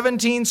 Verse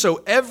 17,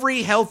 so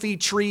every healthy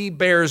tree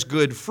bears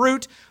good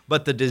fruit,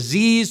 but the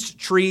diseased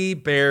tree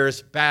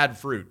bears bad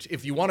fruit.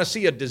 If you want to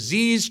see a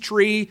diseased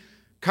tree,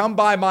 come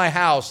by my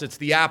house. It's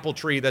the apple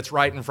tree that's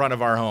right in front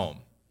of our home.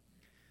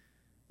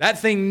 That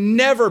thing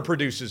never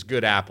produces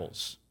good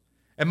apples.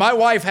 And my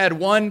wife had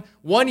one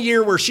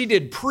year where she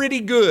did pretty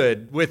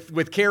good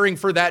with caring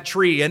for that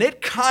tree, and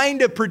it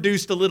kind of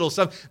produced a little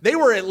stuff. They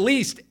were at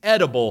least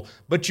edible,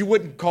 but you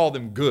wouldn't call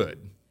them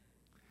good.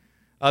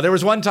 There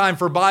was one time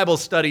for Bible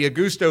study,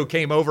 Augusto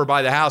came over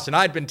by the house, and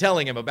I'd been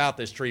telling him about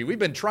this tree. We've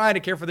been trying to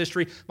care for this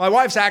tree. My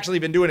wife's actually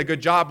been doing a good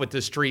job with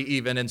this tree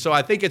even, and so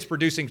I think it's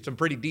producing some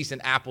pretty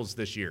decent apples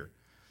this year.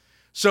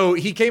 So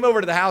he came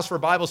over to the house for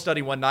Bible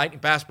study one night. He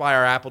passed by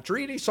our apple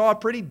tree, and he saw a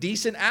pretty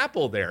decent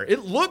apple there.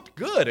 It looked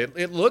good.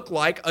 It looked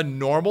like a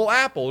normal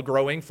apple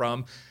growing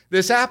from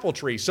this apple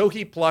tree. So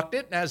he plucked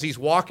it, and as he's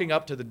walking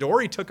up to the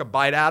door, he took a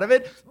bite out of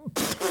it,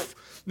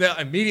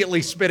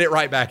 immediately spit it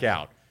right back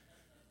out.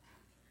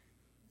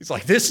 He's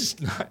like, this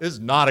is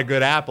not a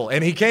good apple.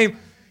 And he came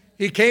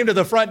to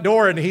the front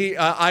door, and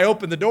I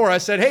opened the door. I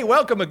said, hey,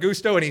 welcome,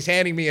 Augusto. And he's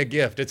handing me a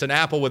gift. It's an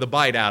apple with a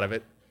bite out of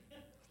it.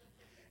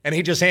 And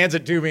he just hands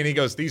it to me, and he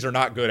goes, these are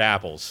not good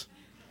apples.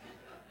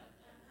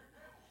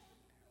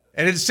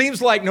 And it seems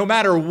like no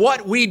matter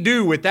what we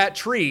do with that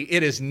tree,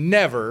 it is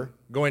never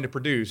going to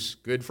produce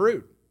good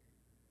fruit.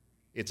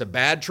 It's a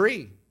bad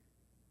tree.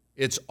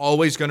 It's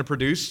always going to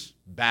produce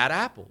bad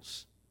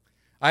apples.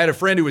 I had a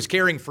friend who was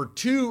caring for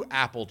 2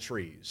 apple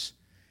trees.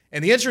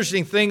 And the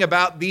interesting thing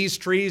about these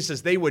trees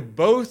is they would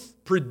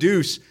both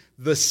produce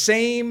the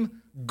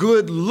same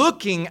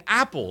good-looking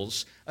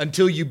apples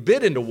until you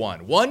bit into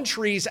one. One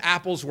tree's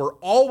apples were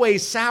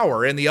always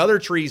sour, and the other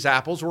tree's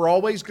apples were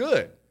always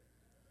good.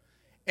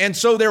 And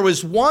so there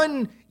was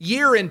one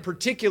year in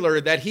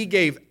particular that he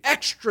gave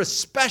extra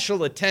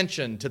special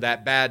attention to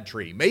that bad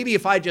tree. Maybe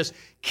if I just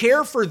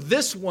care for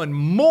this one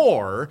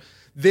more,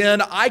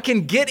 then I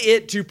can get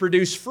it to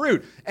produce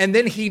fruit. And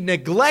then he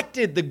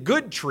neglected the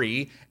good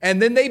tree, and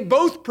then they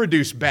both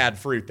produced bad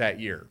fruit that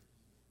year.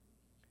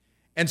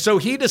 And so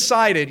he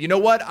decided, you know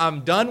what,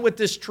 I'm done with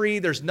this tree.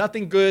 There's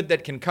nothing good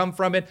that can come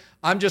from it.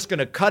 I'm just going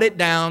to cut it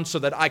down so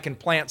that I can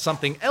plant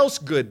something else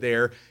good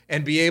there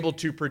and be able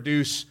to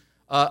produce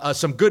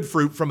some good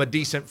fruit from a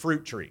decent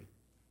fruit tree.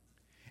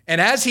 And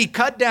as he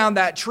cut down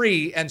that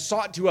tree and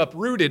sought to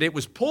uproot it, it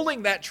was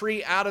pulling that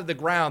tree out of the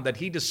ground that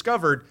he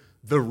discovered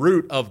the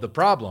root of the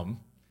problem.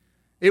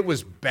 It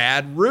was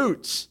bad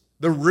roots.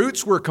 The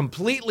roots were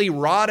completely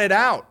rotted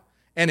out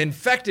and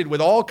infected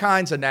with all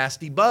kinds of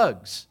nasty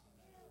bugs.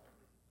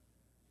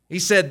 He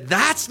said,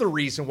 that's the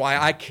reason why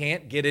I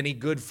can't get any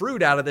good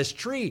fruit out of this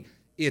tree.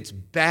 It's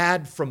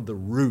bad from the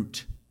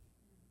root.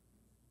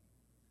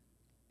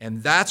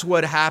 And that's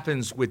what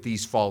happens with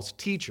these false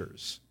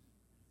teachers.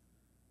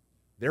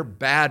 They're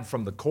bad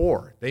from the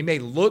core. They may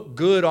look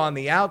good on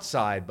the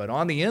outside, but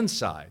on the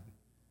inside,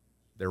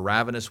 they're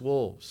ravenous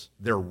wolves.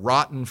 They're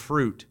rotten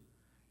fruit.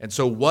 And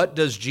so what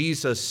does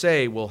Jesus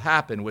say will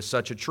happen with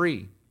such a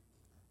tree?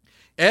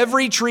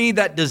 Every tree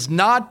that does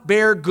not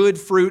bear good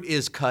fruit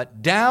is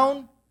cut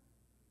down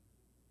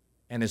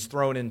and is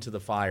thrown into the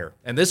fire.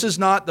 And this is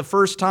not the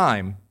first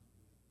time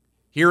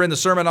here in the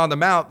Sermon on the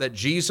Mount that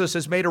Jesus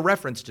has made a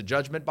reference to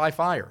judgment by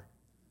fire.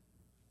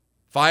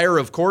 Fire,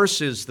 of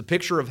course, is the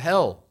picture of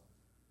hell.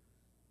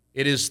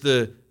 It is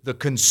the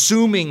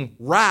consuming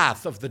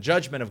wrath of the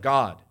judgment of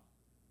God.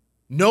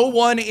 No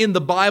one in the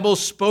Bible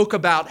spoke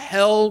about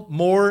hell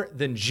more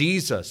than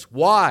Jesus.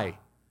 Why?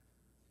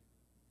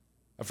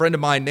 A friend of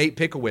mine, Nate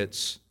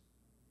Pickowitz,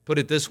 put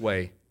it this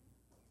way,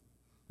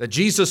 that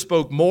Jesus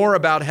spoke more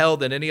about hell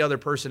than any other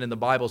person in the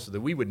Bible so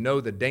that we would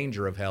know the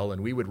danger of hell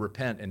and we would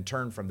repent and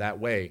turn from that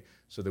way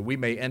so that we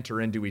may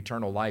enter into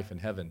eternal life in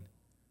heaven.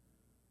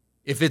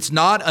 If it's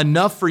not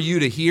enough for you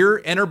to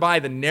hear, enter by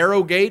the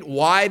narrow gate,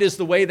 wide is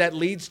the way that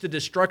leads to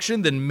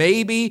destruction, then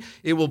maybe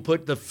it will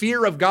put the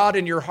fear of God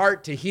in your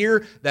heart to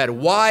hear that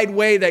wide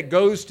way that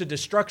goes to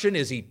destruction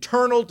is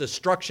eternal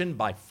destruction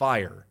by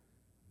fire.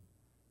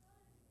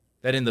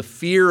 That in the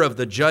fear of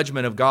the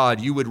judgment of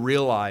God, you would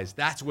realize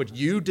that's what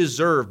you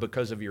deserve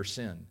because of your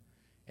sin,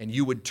 and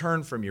you would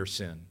turn from your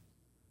sin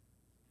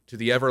to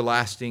the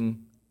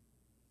everlasting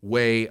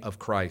way of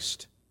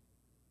Christ.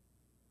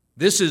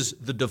 This is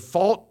the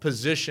default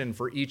position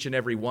for each and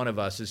every one of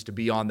us, is to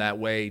be on that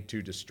way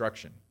to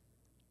destruction.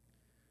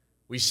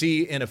 We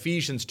see in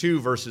Ephesians 2,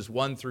 verses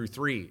 1 through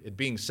 3, it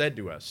being said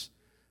to us,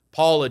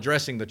 Paul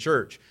addressing the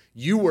church,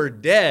 you were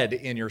dead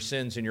in your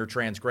sins and your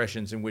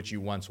transgressions in which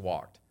you once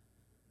walked,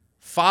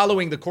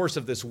 following the course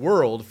of this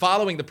world,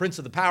 following the prince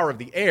of the power of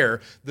the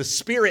air, the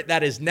spirit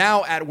that is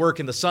now at work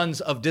in the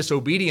sons of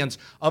disobedience,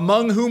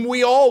 among whom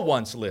we all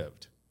once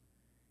lived,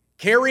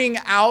 carrying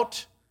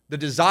out the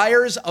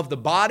desires of the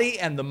body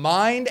and the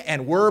mind,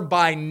 and were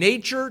by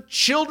nature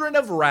children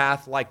of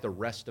wrath like the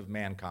rest of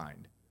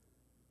mankind.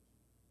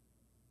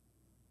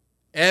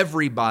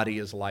 Everybody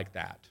is like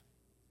that.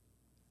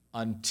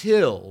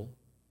 Until,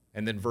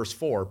 and then verse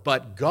 4,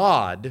 but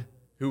God,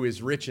 who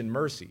is rich in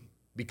mercy,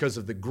 because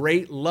of the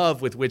great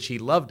love with which he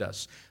loved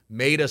us,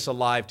 made us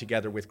alive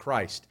together with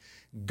Christ.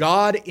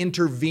 God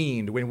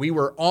intervened when we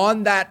were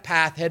on that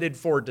path headed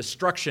for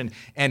destruction,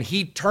 and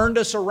he turned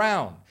us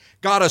around,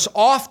 got us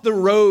off the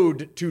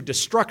road to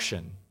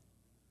destruction,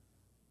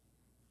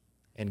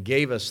 and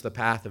gave us the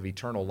path of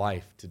eternal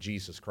life to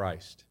Jesus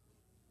Christ.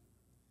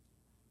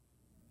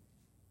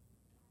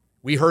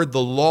 We heard the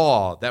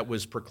law that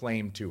was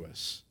proclaimed to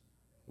us.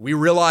 We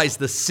realized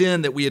the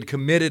sin that we had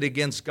committed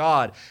against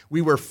God.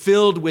 We were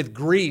filled with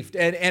grief,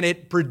 and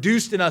it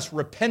produced in us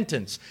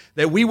repentance,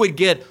 that we would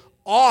get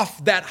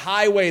off that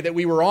highway that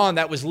we were on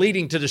that was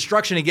leading to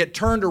destruction and get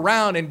turned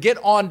around and get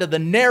onto the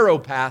narrow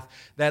path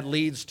that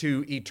leads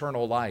to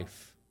eternal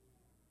life.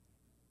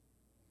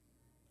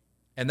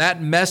 And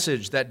that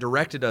message that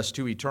directed us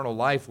to eternal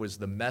life was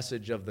the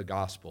message of the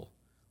gospel.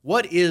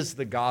 What is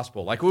the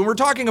gospel? Like when we're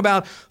talking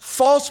about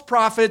false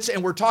prophets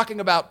and we're talking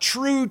about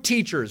true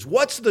teachers,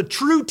 what's the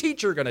true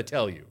teacher going to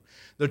tell you?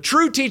 The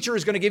true teacher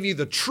is going to give you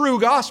the true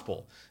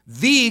gospel,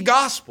 the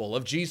gospel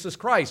of Jesus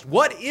Christ.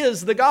 What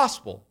is the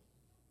gospel?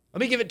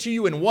 Let me give it to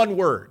you in one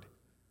word.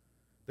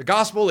 The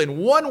gospel in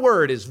one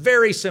word is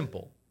very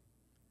simple.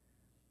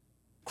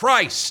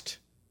 Christ.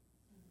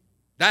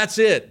 That's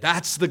it.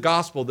 That's the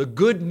gospel. The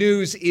good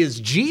news is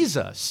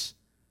Jesus.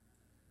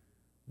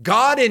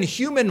 God in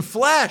human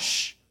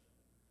flesh,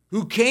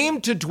 who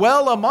came to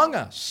dwell among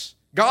us.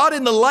 God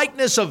in the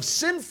likeness of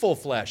sinful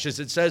flesh, as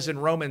it says in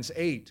Romans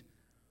 8.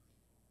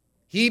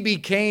 He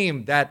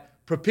became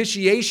that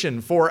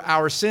propitiation for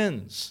our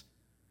sins.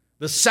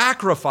 The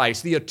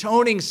sacrifice, the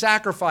atoning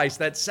sacrifice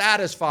that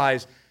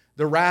satisfies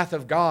the wrath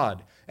of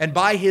God. And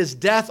by his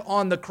death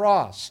on the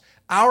cross,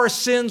 our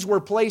sins were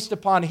placed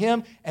upon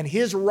him, and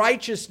his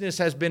righteousness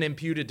has been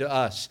imputed to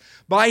us.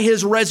 By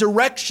his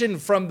resurrection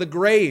from the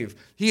grave,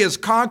 he has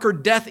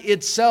conquered death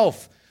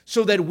itself,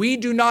 so that we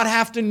do not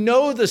have to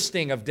know the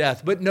sting of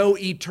death, but know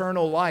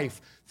eternal life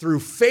through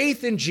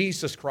faith in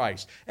Jesus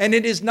Christ. And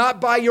it is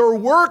not by your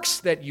works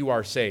that you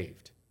are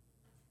saved.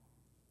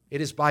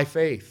 It is by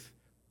faith.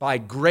 By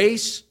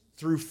grace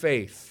through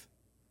faith,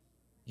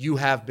 you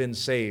have been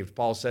saved,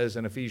 Paul says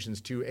in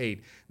Ephesians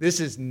 2:8. This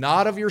is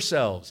not of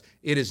yourselves.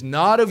 It is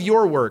not of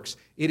your works.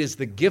 It is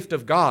the gift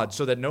of God,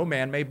 so that no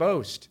man may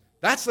boast.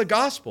 That's the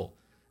gospel.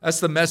 That's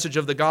the message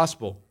of the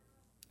gospel.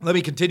 Let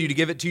me continue to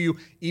give it to you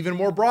even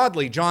more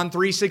broadly. John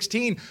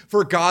 3:16,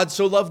 for God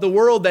so loved the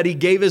world that he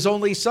gave his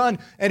only son,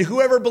 and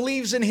whoever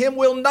believes in him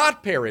will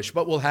not perish,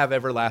 but will have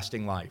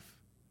everlasting life.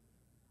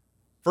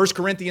 1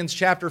 Corinthians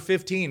chapter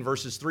 15,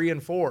 verses 3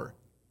 and 4.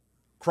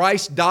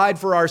 Christ died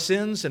for our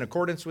sins in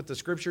accordance with the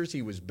scriptures.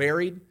 He was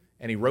buried,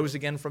 and he rose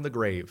again from the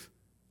grave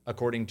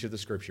according to the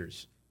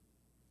scriptures.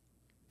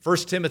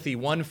 1 Timothy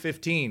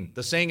 1:15,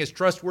 the saying is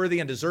trustworthy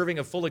and deserving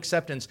of full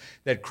acceptance,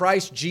 that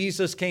Christ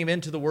Jesus came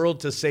into the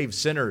world to save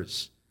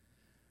sinners.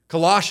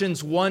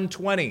 Colossians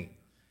 1:20,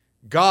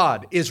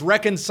 God is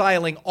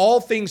reconciling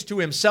all things to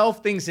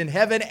himself, things in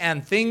heaven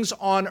and things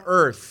on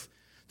earth,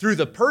 through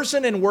the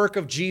person and work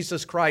of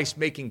Jesus Christ,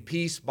 making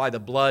peace by the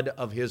blood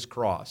of his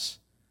cross.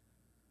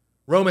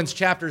 Romans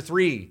chapter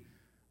 3,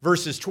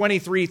 verses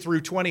 23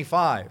 through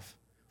 25,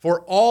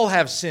 for all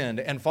have sinned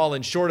and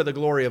fallen short of the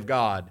glory of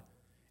God,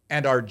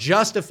 and are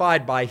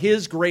justified by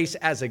his grace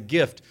as a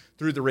gift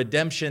through the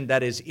redemption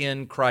that is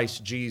in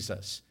Christ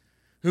Jesus,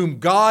 whom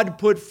God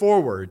put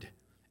forward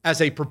as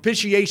a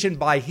propitiation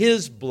by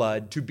his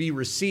blood to be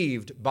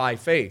received by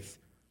faith.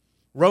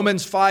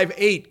 Romans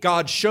 5:8,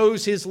 God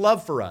shows his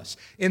love for us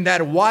in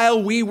that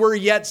while we were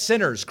yet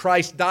sinners,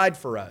 Christ died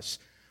for us.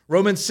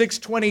 Romans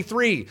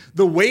 6:23,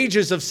 the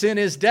wages of sin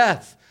is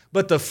death,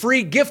 but the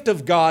free gift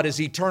of God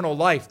is eternal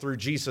life through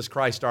Jesus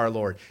Christ our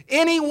Lord.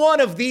 Any one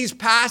of these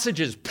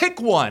passages,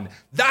 pick one.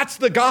 That's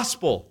the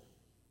gospel.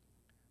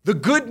 The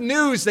good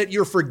news that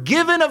you're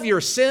forgiven of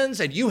your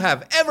sins and you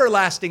have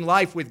everlasting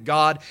life with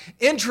God,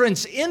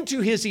 entrance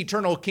into his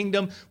eternal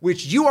kingdom,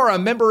 which you are a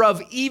member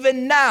of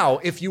even now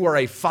if you are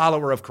a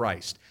follower of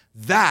Christ.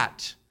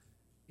 That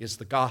is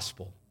the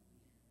gospel.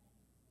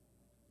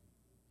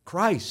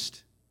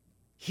 Christ,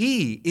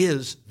 he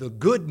is the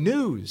good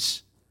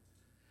news.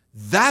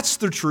 That's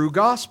the true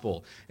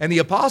gospel. And the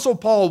Apostle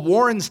Paul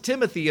warns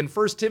Timothy in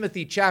 1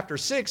 Timothy chapter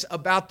 6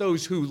 about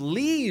those who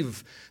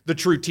leave the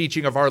true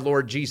teaching of our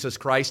Lord Jesus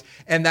Christ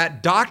and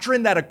that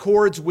doctrine that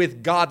accords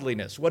with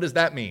godliness. What does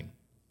that mean?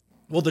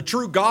 Well, the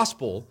true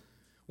gospel,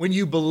 when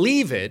you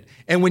believe it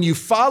and when you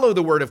follow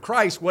the word of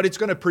Christ, what it's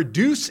going to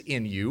produce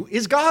in you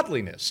is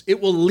godliness.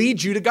 It will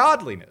lead you to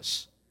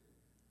godliness.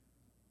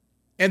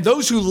 And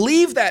those who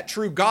leave that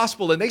true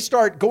gospel and they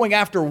start going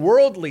after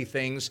worldly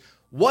things,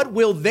 what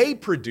will they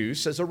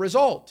produce as a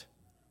result?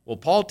 Well,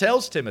 Paul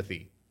tells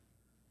Timothy,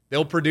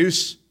 they'll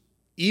produce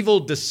evil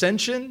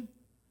dissension,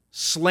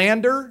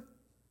 slander,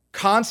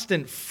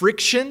 constant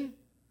friction.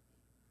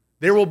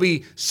 There will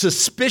be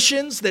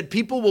suspicions that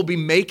people will be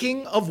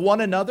making of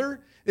one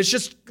another. It's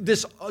just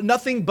this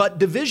nothing but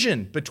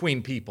division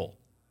between people.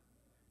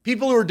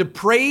 People who are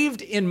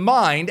depraved in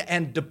mind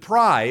and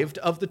deprived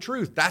of the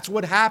truth. That's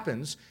what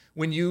happens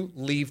when you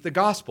leave the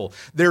gospel.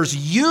 There's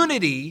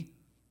unity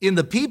in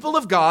the people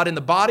of God, in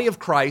the body of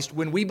Christ,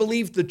 when we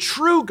believe the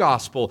true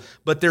gospel,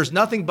 but there's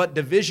nothing but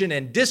division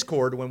and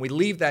discord when we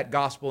leave that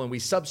gospel and we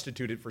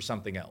substitute it for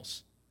something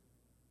else.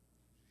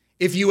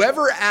 If you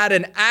ever add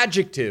an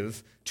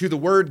adjective to the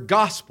word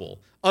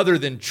gospel other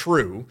than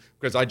true,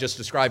 because I just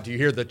described to you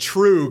here the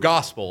true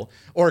gospel,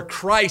 or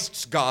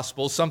Christ's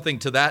gospel, something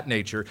to that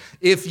nature,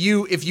 if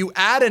you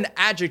add an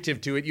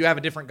adjective to it, you have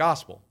a different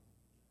gospel.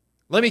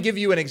 Let me give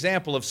you an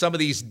example of some of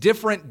these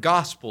different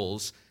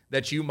gospels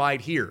that you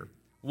might hear.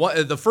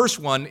 The first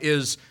one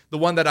is the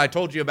one that I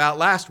told you about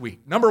last week.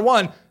 Number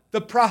one,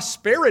 the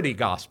prosperity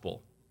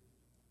gospel.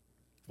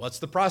 What's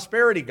the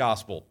prosperity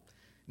gospel?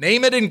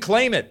 Name it and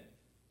claim it.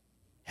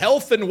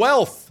 Health and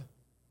wealth.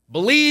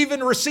 Believe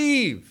and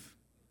receive.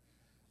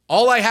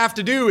 All I have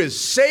to do is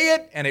say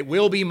it and it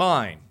will be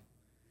mine.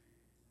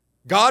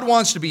 God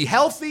wants to be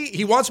healthy.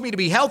 He wants me to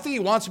be healthy. He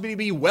wants me to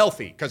be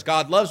wealthy because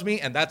God loves me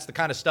and that's the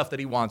kind of stuff that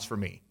He wants for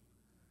me.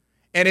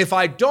 And if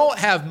I don't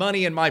have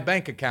money in my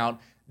bank account,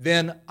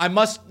 then I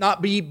must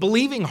not be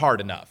believing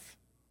hard enough.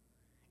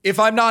 If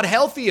I'm not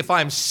healthy, if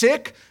I'm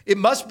sick, it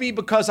must be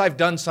because I've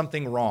done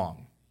something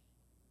wrong.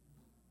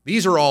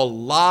 These are all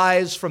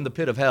lies from the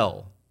pit of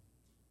hell.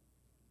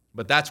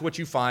 But that's what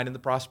you find in the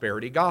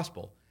prosperity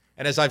gospel.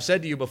 And as I've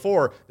said to you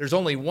before, there's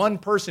only one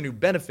person who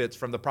benefits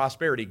from the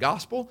prosperity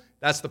gospel.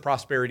 That's the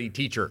prosperity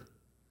teacher.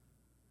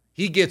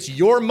 He gets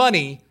your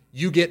money,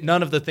 you get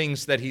none of the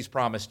things that he's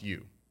promised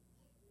you.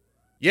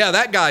 Yeah,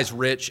 that guy's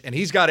rich and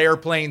he's got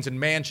airplanes and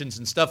mansions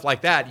and stuff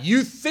like that.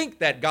 You think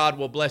that God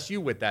will bless you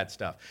with that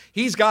stuff.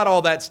 He's got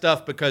all that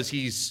stuff because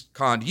he's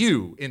conned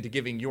you into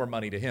giving your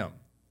money to him.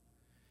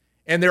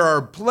 And there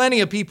are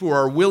plenty of people who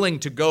are willing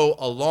to go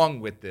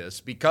along with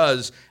this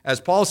because, as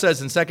Paul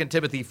says in 2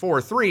 Timothy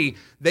 4:3,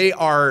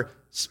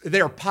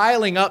 they're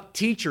piling up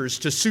teachers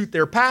to suit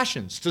their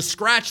passions, to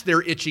scratch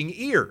their itching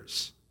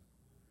ears.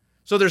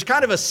 So there's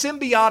kind of a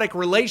symbiotic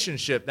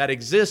relationship that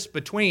exists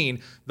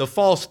between the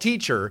false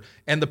teacher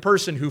and the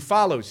person who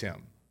follows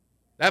him.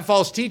 That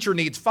false teacher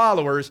needs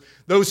followers.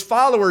 Those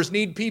followers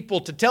need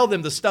people to tell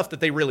them the stuff that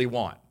they really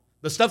want,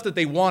 the stuff that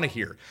they want to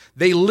hear.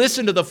 They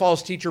listen to the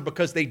false teacher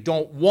because they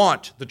don't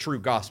want the true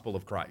gospel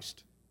of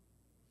Christ.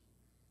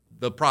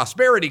 The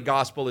prosperity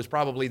gospel is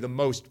probably the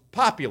most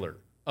popular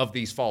of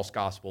these false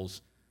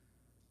gospels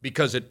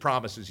because it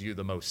promises you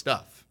the most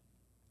stuff.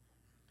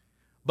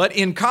 But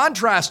in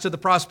contrast to the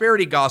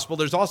prosperity gospel,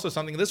 there's also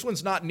something, this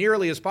one's not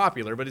nearly as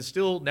popular, but it's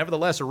still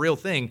nevertheless a real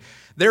thing.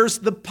 There's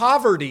the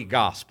poverty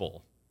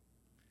gospel.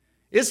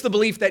 It's the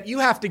belief that you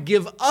have to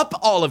give up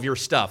all of your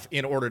stuff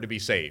in order to be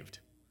saved.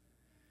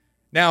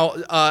 Now,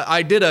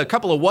 I did a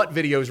couple of what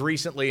videos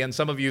recently, and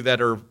some of you that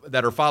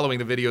are following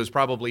the videos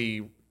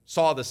probably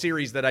saw the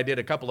series that I did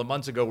a couple of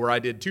months ago where I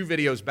did 2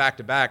 videos back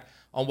to back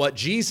on what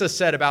Jesus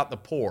said about the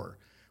poor.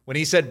 When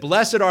he said,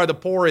 blessed are the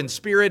poor in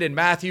spirit in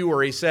Matthew,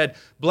 or he said,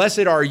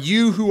 blessed are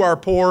you who are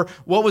poor,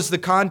 what was the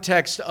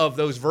context of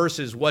those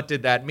verses? What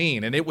did that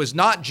mean? And it was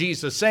not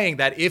Jesus saying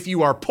that if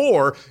you are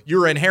poor,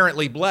 you're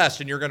inherently blessed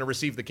and you're going to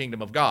receive the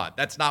kingdom of God.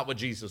 That's not what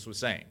Jesus was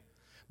saying.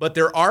 But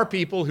there are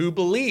people who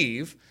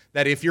believe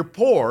that if you're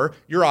poor,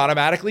 you're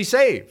automatically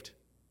saved.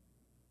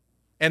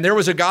 And there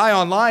was a guy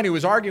online who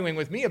was arguing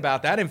with me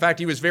about that. In fact,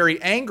 he was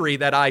very angry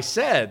that I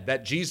said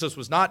that Jesus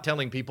was not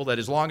telling people that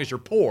as long as you're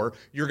poor,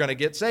 you're going to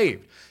get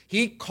saved.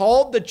 He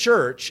called the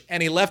church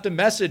and he left a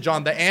message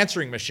on the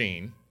answering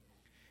machine.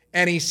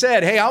 And he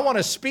said, hey, I want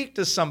to speak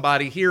to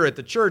somebody here at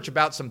the church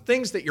about some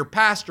things that your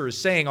pastor is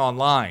saying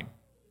online.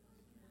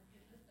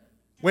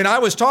 When I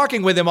was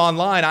talking with him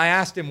online, I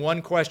asked him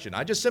one question.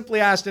 I just simply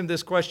asked him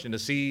this question to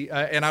see,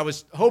 and I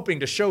was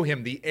hoping to show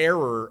him the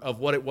error of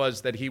what it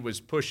was that he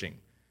was pushing.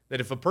 That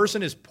if a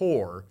person is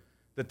poor,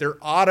 that they're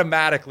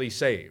automatically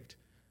saved.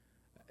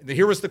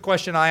 Here was the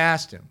question I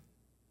asked him.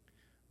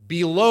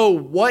 Below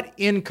what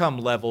income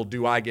level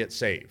do I get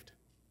saved?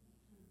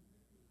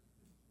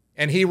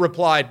 And he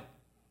replied,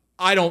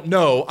 I don't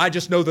know. I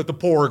just know that the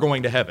poor are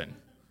going to heaven.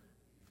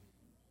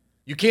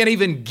 You can't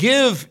even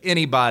give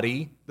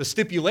anybody the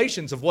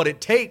stipulations of what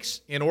it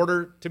takes in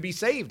order to be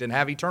saved and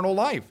have eternal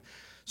life.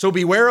 So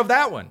beware of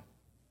that one.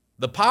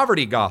 The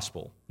poverty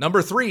gospel.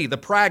 Number 3, the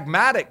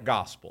pragmatic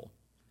gospel.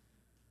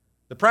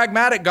 The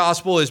pragmatic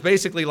gospel is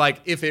basically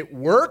like, if it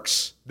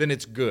works, then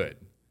it's good.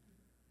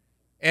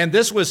 And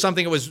this was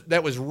something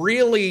that was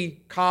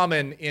really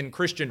common in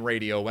Christian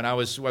radio when I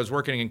was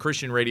working in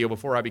Christian radio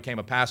before I became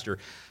a pastor.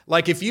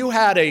 Like if you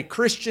had a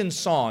Christian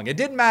song, it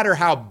didn't matter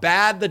how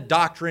bad the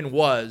doctrine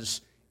was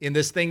in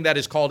this thing that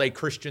is called a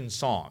Christian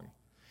song.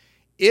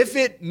 If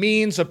it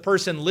means a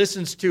person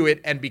listens to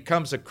it and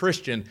becomes a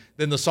Christian,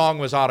 then the song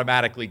was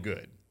automatically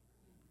good.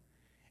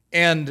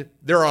 And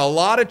there are a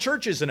lot of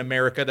churches in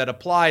America that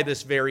apply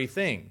this very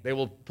thing. They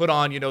will put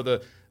on,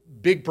 the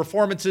big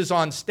performances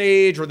on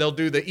stage, or they'll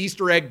do the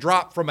Easter egg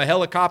drop from a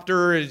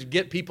helicopter to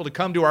get people to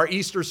come to our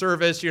Easter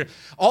service.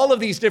 All of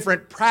these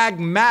different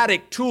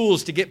pragmatic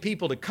tools to get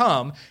people to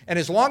come. And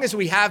as long as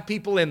we have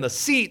people in the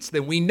seats,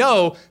 then we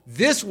know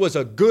this was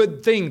a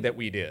good thing that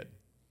we did.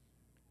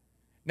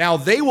 Now,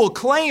 they will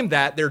claim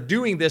that they're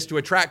doing this to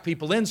attract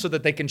people in so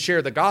that they can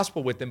share the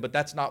gospel with them, but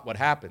that's not what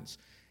happens.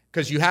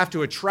 Because you have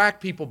to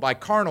attract people by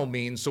carnal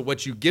means, so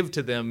what you give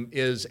to them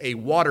is a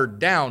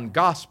watered-down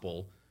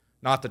gospel,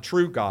 not the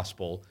true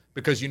gospel,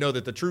 because you know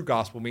that the true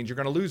gospel means you're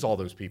going to lose all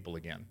those people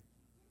again.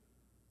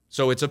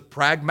 So it's a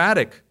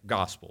pragmatic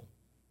gospel.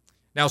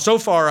 Now, so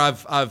far,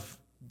 I've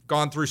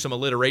gone through some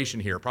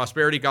alliteration here.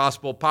 Prosperity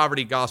gospel,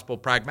 poverty gospel,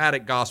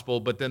 pragmatic gospel,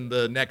 but then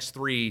the next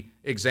three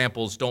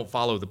examples don't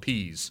follow the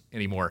P's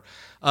anymore.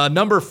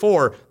 Number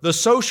 4, the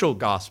social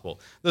gospel.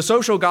 The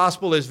social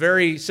gospel is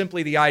very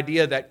simply the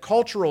idea that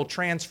cultural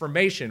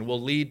transformation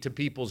will lead to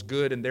people's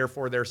good and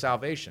therefore their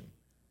salvation.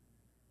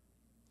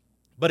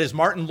 But as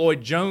Martin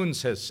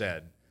Lloyd-Jones has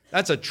said,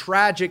 that's a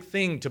tragic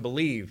thing to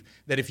believe,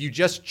 that if you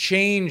just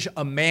change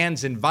a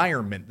man's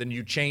environment, then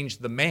you change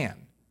the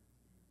man.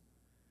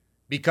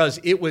 Because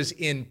it was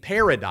in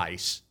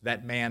paradise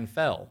that man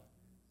fell.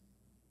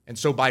 And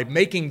so by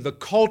making the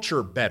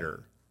culture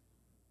better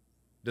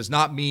does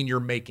not mean you're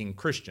making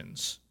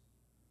Christians.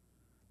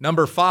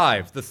 Number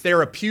 5, the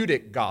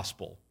therapeutic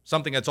gospel.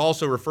 Something that's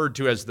also referred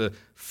to as the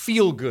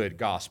feel-good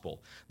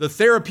gospel. The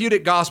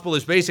therapeutic gospel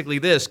is basically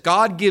this: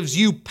 God gives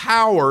you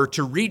power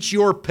to reach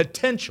your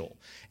potential,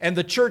 and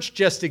the church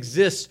just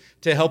exists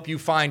to help you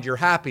find your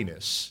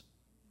happiness.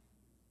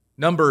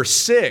 Number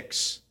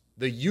 6,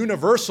 the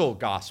universal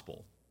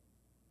gospel.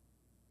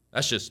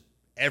 That's just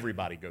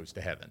everybody goes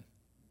to heaven.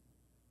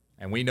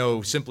 And we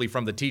know simply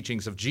from the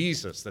teachings of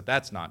Jesus that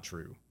that's not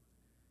true.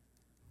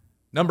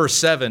 Number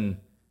 7,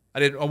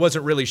 I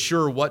wasn't really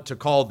sure what to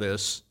call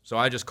this, so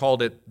I just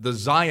called it the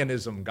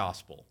Zionism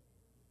gospel.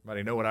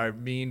 Anybody know what I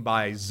mean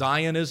by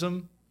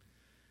Zionism?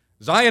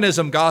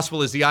 Zionism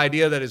gospel is the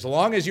idea that as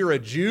long as you're a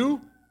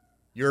Jew,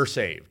 you're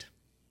saved.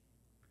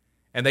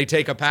 And they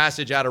take a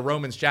passage out of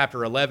Romans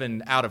chapter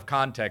 11 out of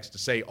context to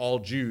say all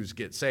Jews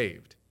get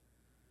saved.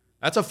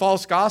 That's a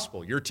false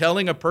gospel. You're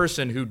telling a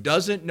person who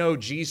doesn't know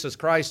Jesus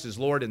Christ as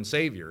Lord and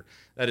Savior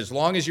that as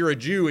long as you're a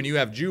Jew and you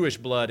have Jewish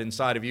blood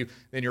inside of you,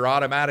 then you're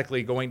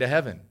automatically going to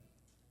heaven.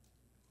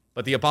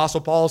 But the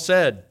Apostle Paul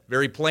said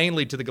very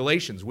plainly to the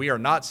Galatians, we are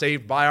not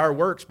saved by our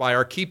works, by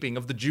our keeping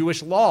of the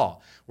Jewish law.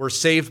 We're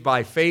saved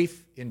by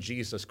faith in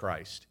Jesus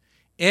Christ.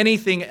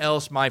 Anything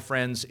else, my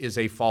friends, is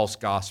a false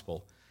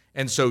gospel.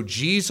 And so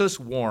Jesus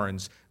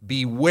warns,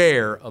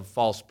 beware of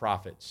false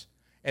prophets.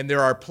 And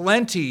there are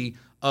plenty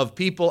of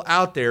people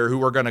out there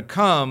who are going to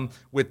come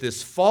with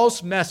this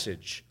false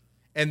message,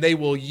 and they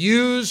will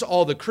use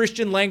all the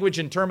Christian language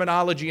and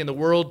terminology in the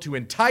world to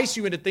entice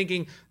you into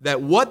thinking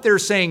that what they're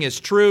saying is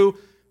true,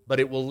 but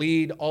it will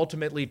lead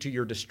ultimately to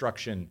your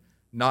destruction,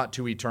 not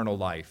to eternal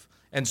life.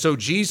 And so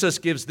Jesus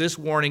gives this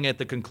warning at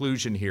the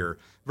conclusion here,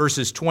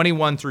 verses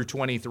 21 through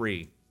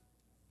 23.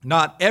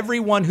 Not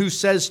everyone who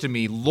says to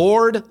me,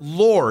 Lord,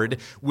 Lord,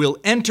 will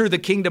enter the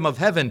kingdom of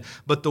heaven,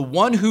 but the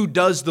one who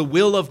does the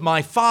will of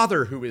my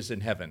Father who is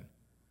in heaven.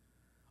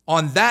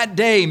 On that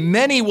day,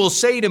 many will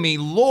say to me,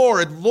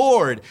 Lord,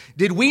 Lord,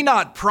 did we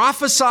not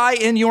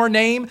prophesy in your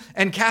name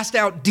and cast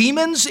out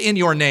demons in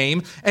your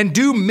name and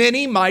do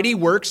many mighty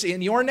works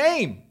in your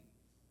name?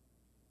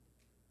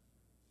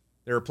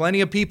 There are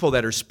plenty of people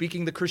that are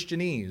speaking the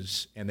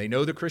Christianese, and they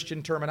know the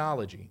Christian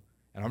terminology.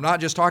 And I'm not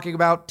just talking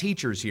about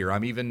teachers here.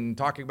 I'm even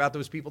talking about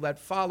those people that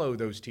follow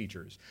those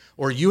teachers.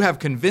 Or you have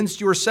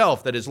convinced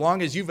yourself that as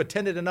long as you've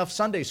attended enough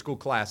Sunday school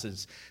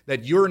classes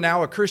that you're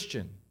now a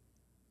Christian.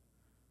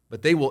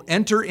 But they will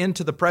enter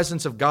into the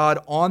presence of God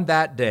on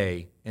that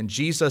day, and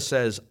Jesus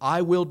says,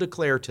 I will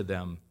declare to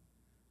them,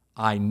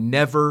 I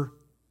never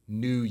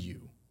knew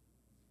you.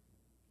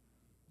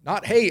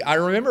 Not, hey, I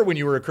remember when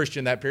you were a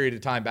Christian that period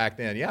of time back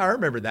then. Yeah, I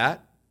remember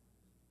that.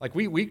 Like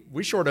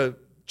we sort of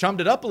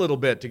chummed it up a little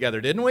bit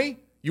together, didn't we?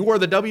 You wore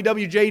the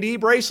WWJD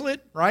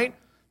bracelet, right?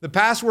 The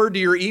password to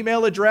your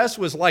email address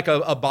was like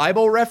a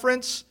Bible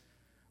reference.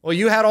 Well,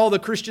 you had all the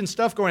Christian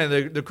stuff going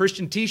on, the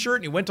Christian t-shirt,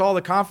 and you went to all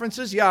the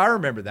conferences. Yeah, I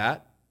remember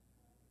that.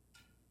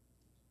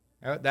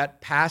 That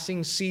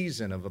passing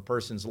season of a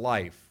person's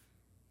life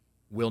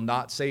will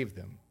not save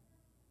them.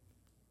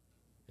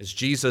 As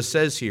Jesus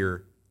says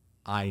here,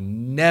 I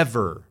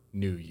never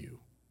knew you.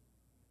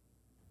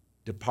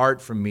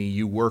 Depart from me,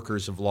 you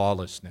workers of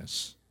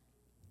lawlessness.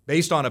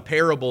 Based on a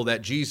parable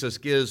that Jesus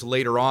gives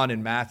later on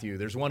in Matthew,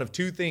 there's one of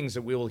two things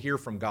that we will hear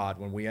from God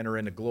when we enter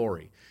into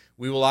glory.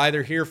 We will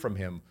either hear from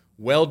him,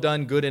 well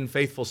done, good and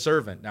faithful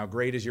servant, now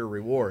great is your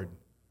reward.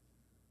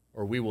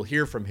 Or we will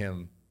hear from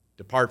him,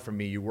 depart from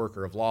me, you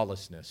worker of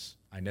lawlessness,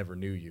 I never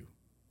knew you.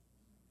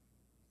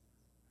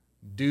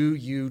 Do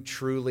you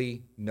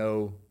truly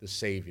know the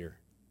Savior?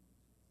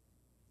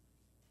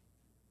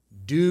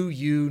 Do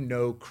you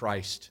know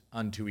Christ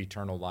unto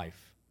eternal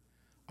life?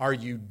 Are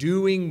you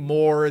doing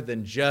more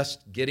than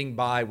just getting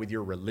by with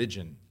your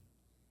religion?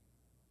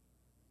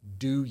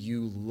 Do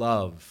you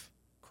love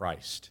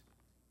Christ?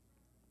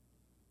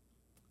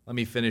 Let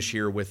me finish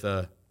here with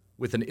an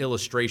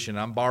illustration.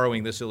 I'm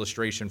borrowing this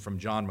illustration from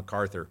John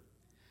MacArthur.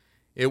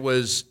 It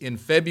was in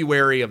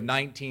February of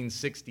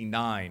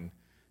 1969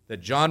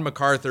 that John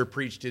MacArthur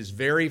preached his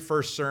very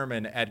first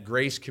sermon at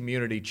Grace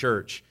Community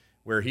Church,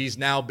 where he's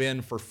now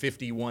been for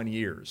 51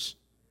 years.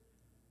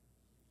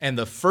 And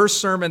the first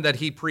sermon that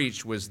he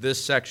preached was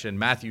this section,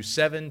 Matthew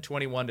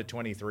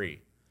 7:21-23.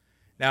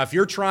 Now, if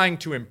you're trying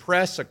to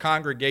impress a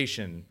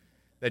congregation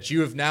that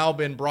you have now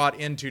been brought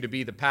into to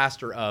be the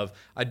pastor of,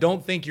 I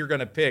don't think you're going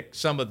to pick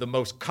some of the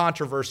most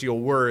controversial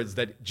words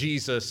that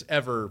Jesus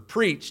ever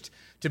preached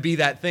to be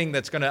that thing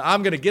that's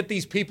I'm going to get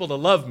these people to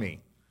love me.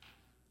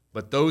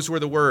 But those were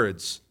the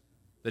words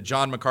that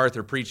John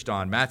MacArthur preached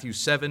on, Matthew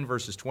 7,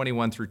 verses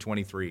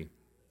 21-23.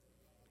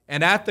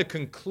 And at the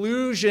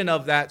conclusion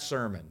of that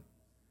sermon,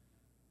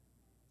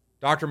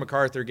 Dr.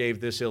 MacArthur gave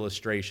this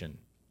illustration.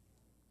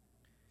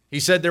 He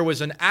said there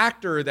was an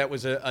actor that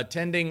was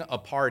attending a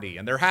party,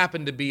 and there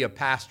happened to be a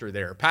pastor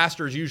there.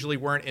 Pastors usually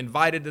weren't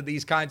invited to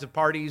these kinds of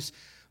parties,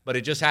 but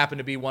it just happened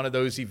to be one of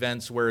those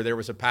events where there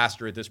was a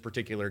pastor at this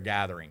particular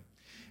gathering.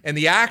 And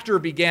the actor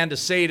began to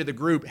say to the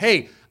group,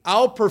 hey,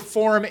 I'll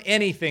perform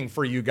anything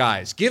for you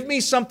guys. Give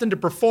me something to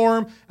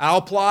perform. I'll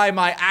apply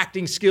my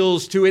acting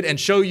skills to it and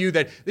show you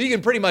that you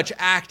can pretty much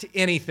act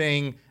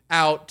anything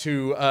out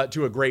to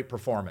a great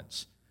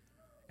performance.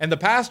 And the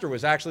pastor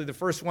was actually the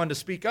first one to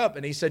speak up,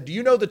 and he said, do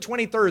you know the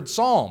 23rd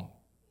Psalm?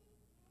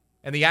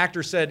 And the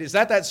actor said, is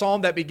that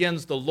psalm that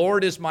begins, the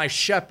Lord is my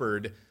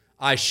shepherd,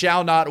 I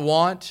shall not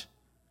want.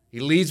 He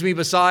leads me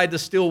beside the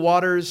still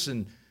waters.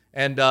 And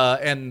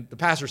the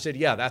pastor said,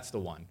 yeah, that's the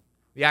one.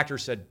 The actor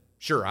said,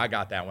 sure, I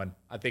got that one.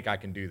 I think I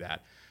can do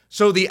that.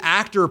 So the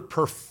actor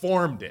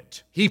performed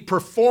it. He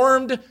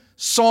performed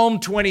Psalm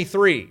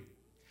 23.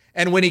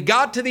 And when he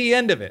got to the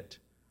end of it,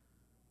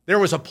 there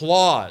was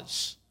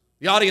applause.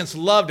 The audience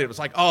loved it. It was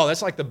like, oh,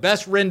 that's like the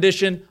best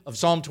rendition of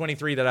Psalm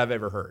 23 that I've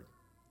ever heard.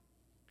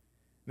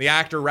 The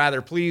actor,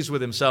 rather pleased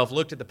with himself,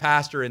 looked at the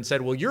pastor and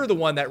said, well, you're the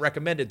one that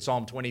recommended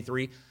Psalm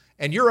 23,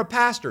 and you're a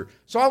pastor,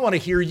 so I want to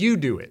hear you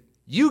do it.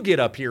 You get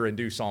up here and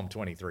do Psalm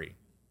 23.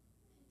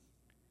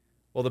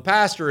 Well, the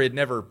pastor had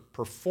never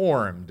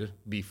performed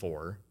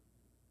before.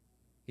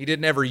 He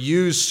didn't ever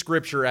use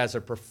Scripture as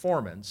a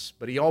performance,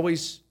 but he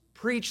always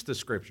preached the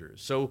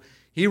Scriptures. So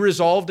he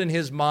resolved in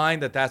his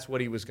mind that that's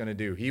what he was going to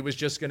do. He was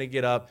just going to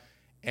get up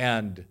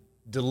and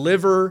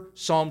deliver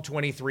Psalm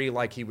 23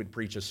 like he would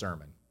preach a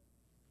sermon.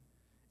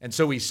 And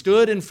so he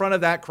stood in front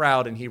of that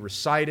crowd and he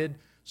recited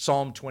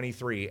Psalm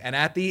 23. And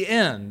at the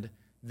end,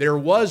 there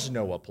was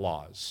no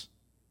applause.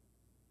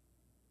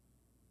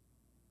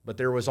 But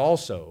there was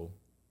also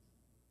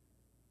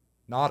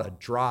not a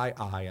dry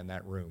eye in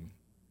that room.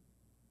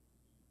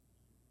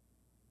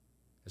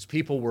 As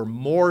people were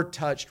more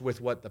touched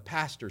with what the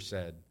pastor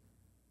said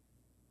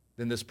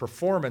than this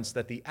performance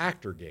that the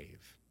actor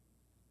gave.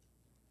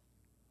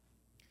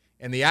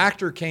 And the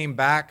actor came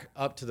back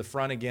up to the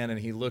front again and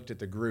he looked at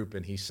the group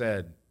and he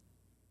said,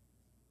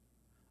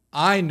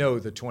 I know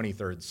the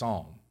 23rd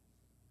Psalm,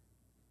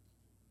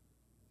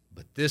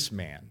 but this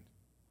man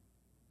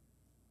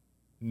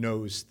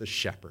knows the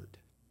shepherd.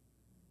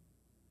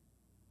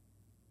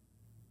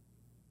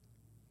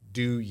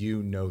 Do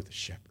you know the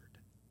shepherd?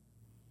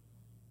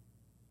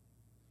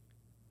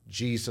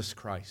 Jesus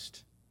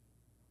Christ,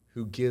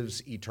 who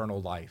gives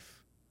eternal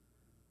life,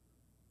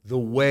 the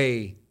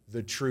way,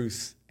 the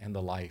truth, and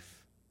the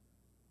life.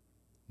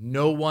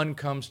 No one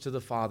comes to the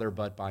Father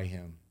but by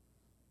him.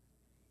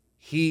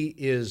 He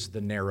is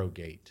the narrow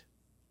gate.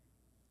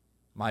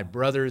 My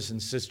brothers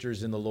and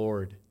sisters in the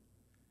Lord,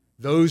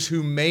 those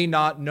who may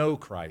not know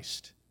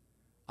Christ,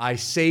 I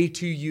say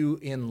to you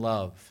in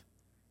love,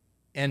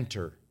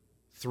 enter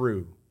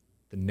through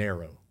the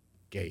narrow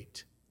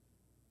gate.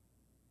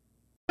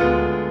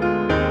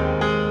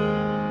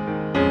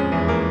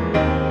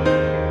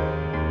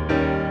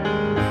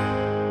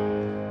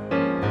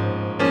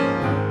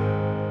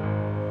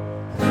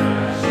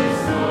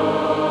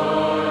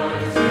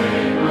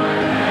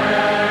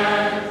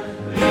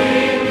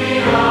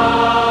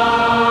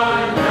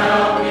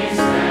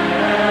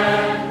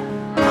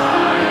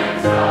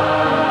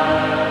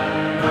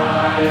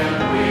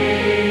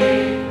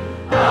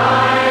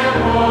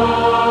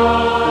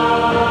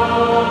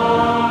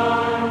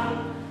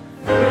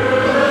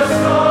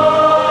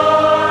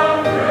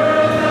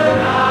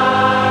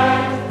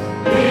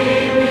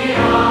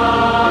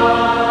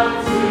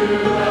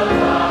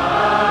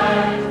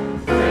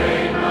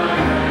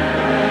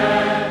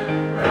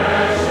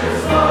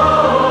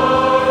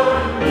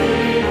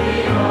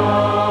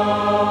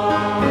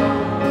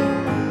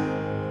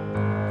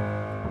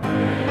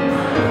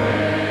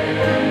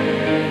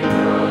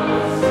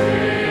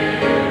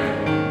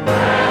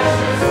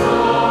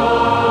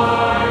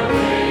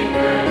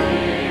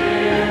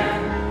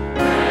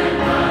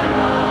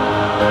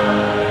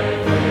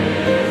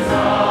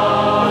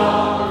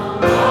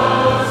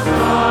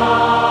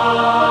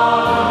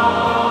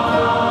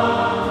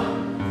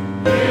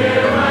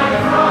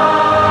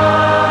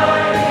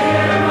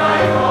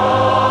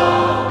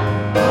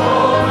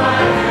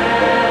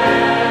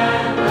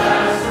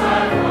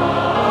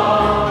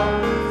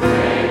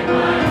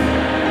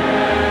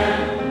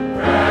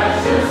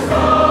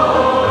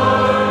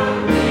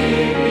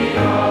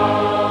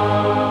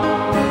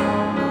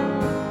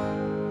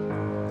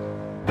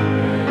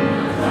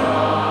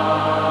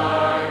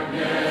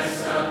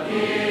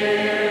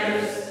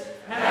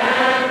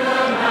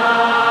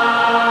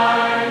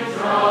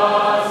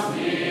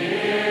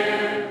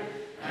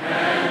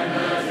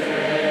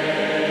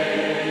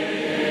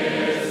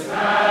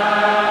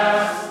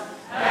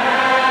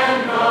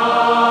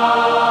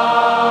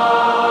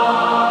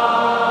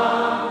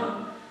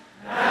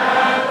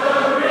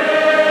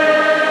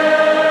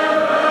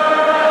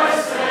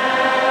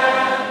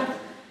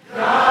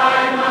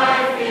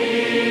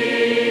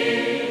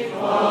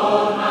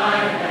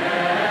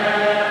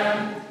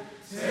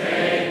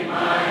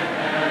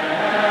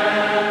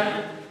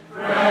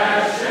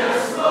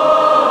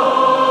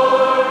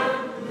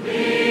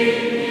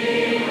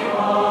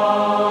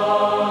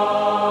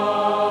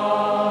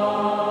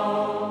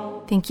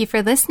 Thank you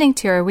for listening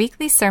to our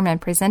weekly sermon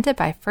presented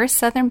by First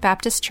Southern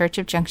Baptist Church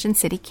of Junction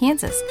City,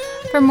 Kansas.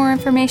 For more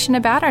information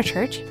about our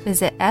church,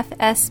 visit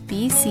fsbcjc.org.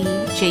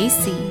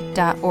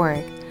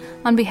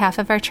 On behalf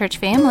of our church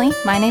family,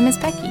 my name is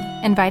Becky,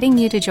 inviting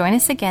you to join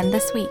us again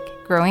this week,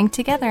 growing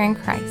together in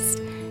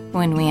Christ,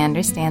 when we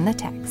understand the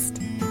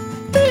text.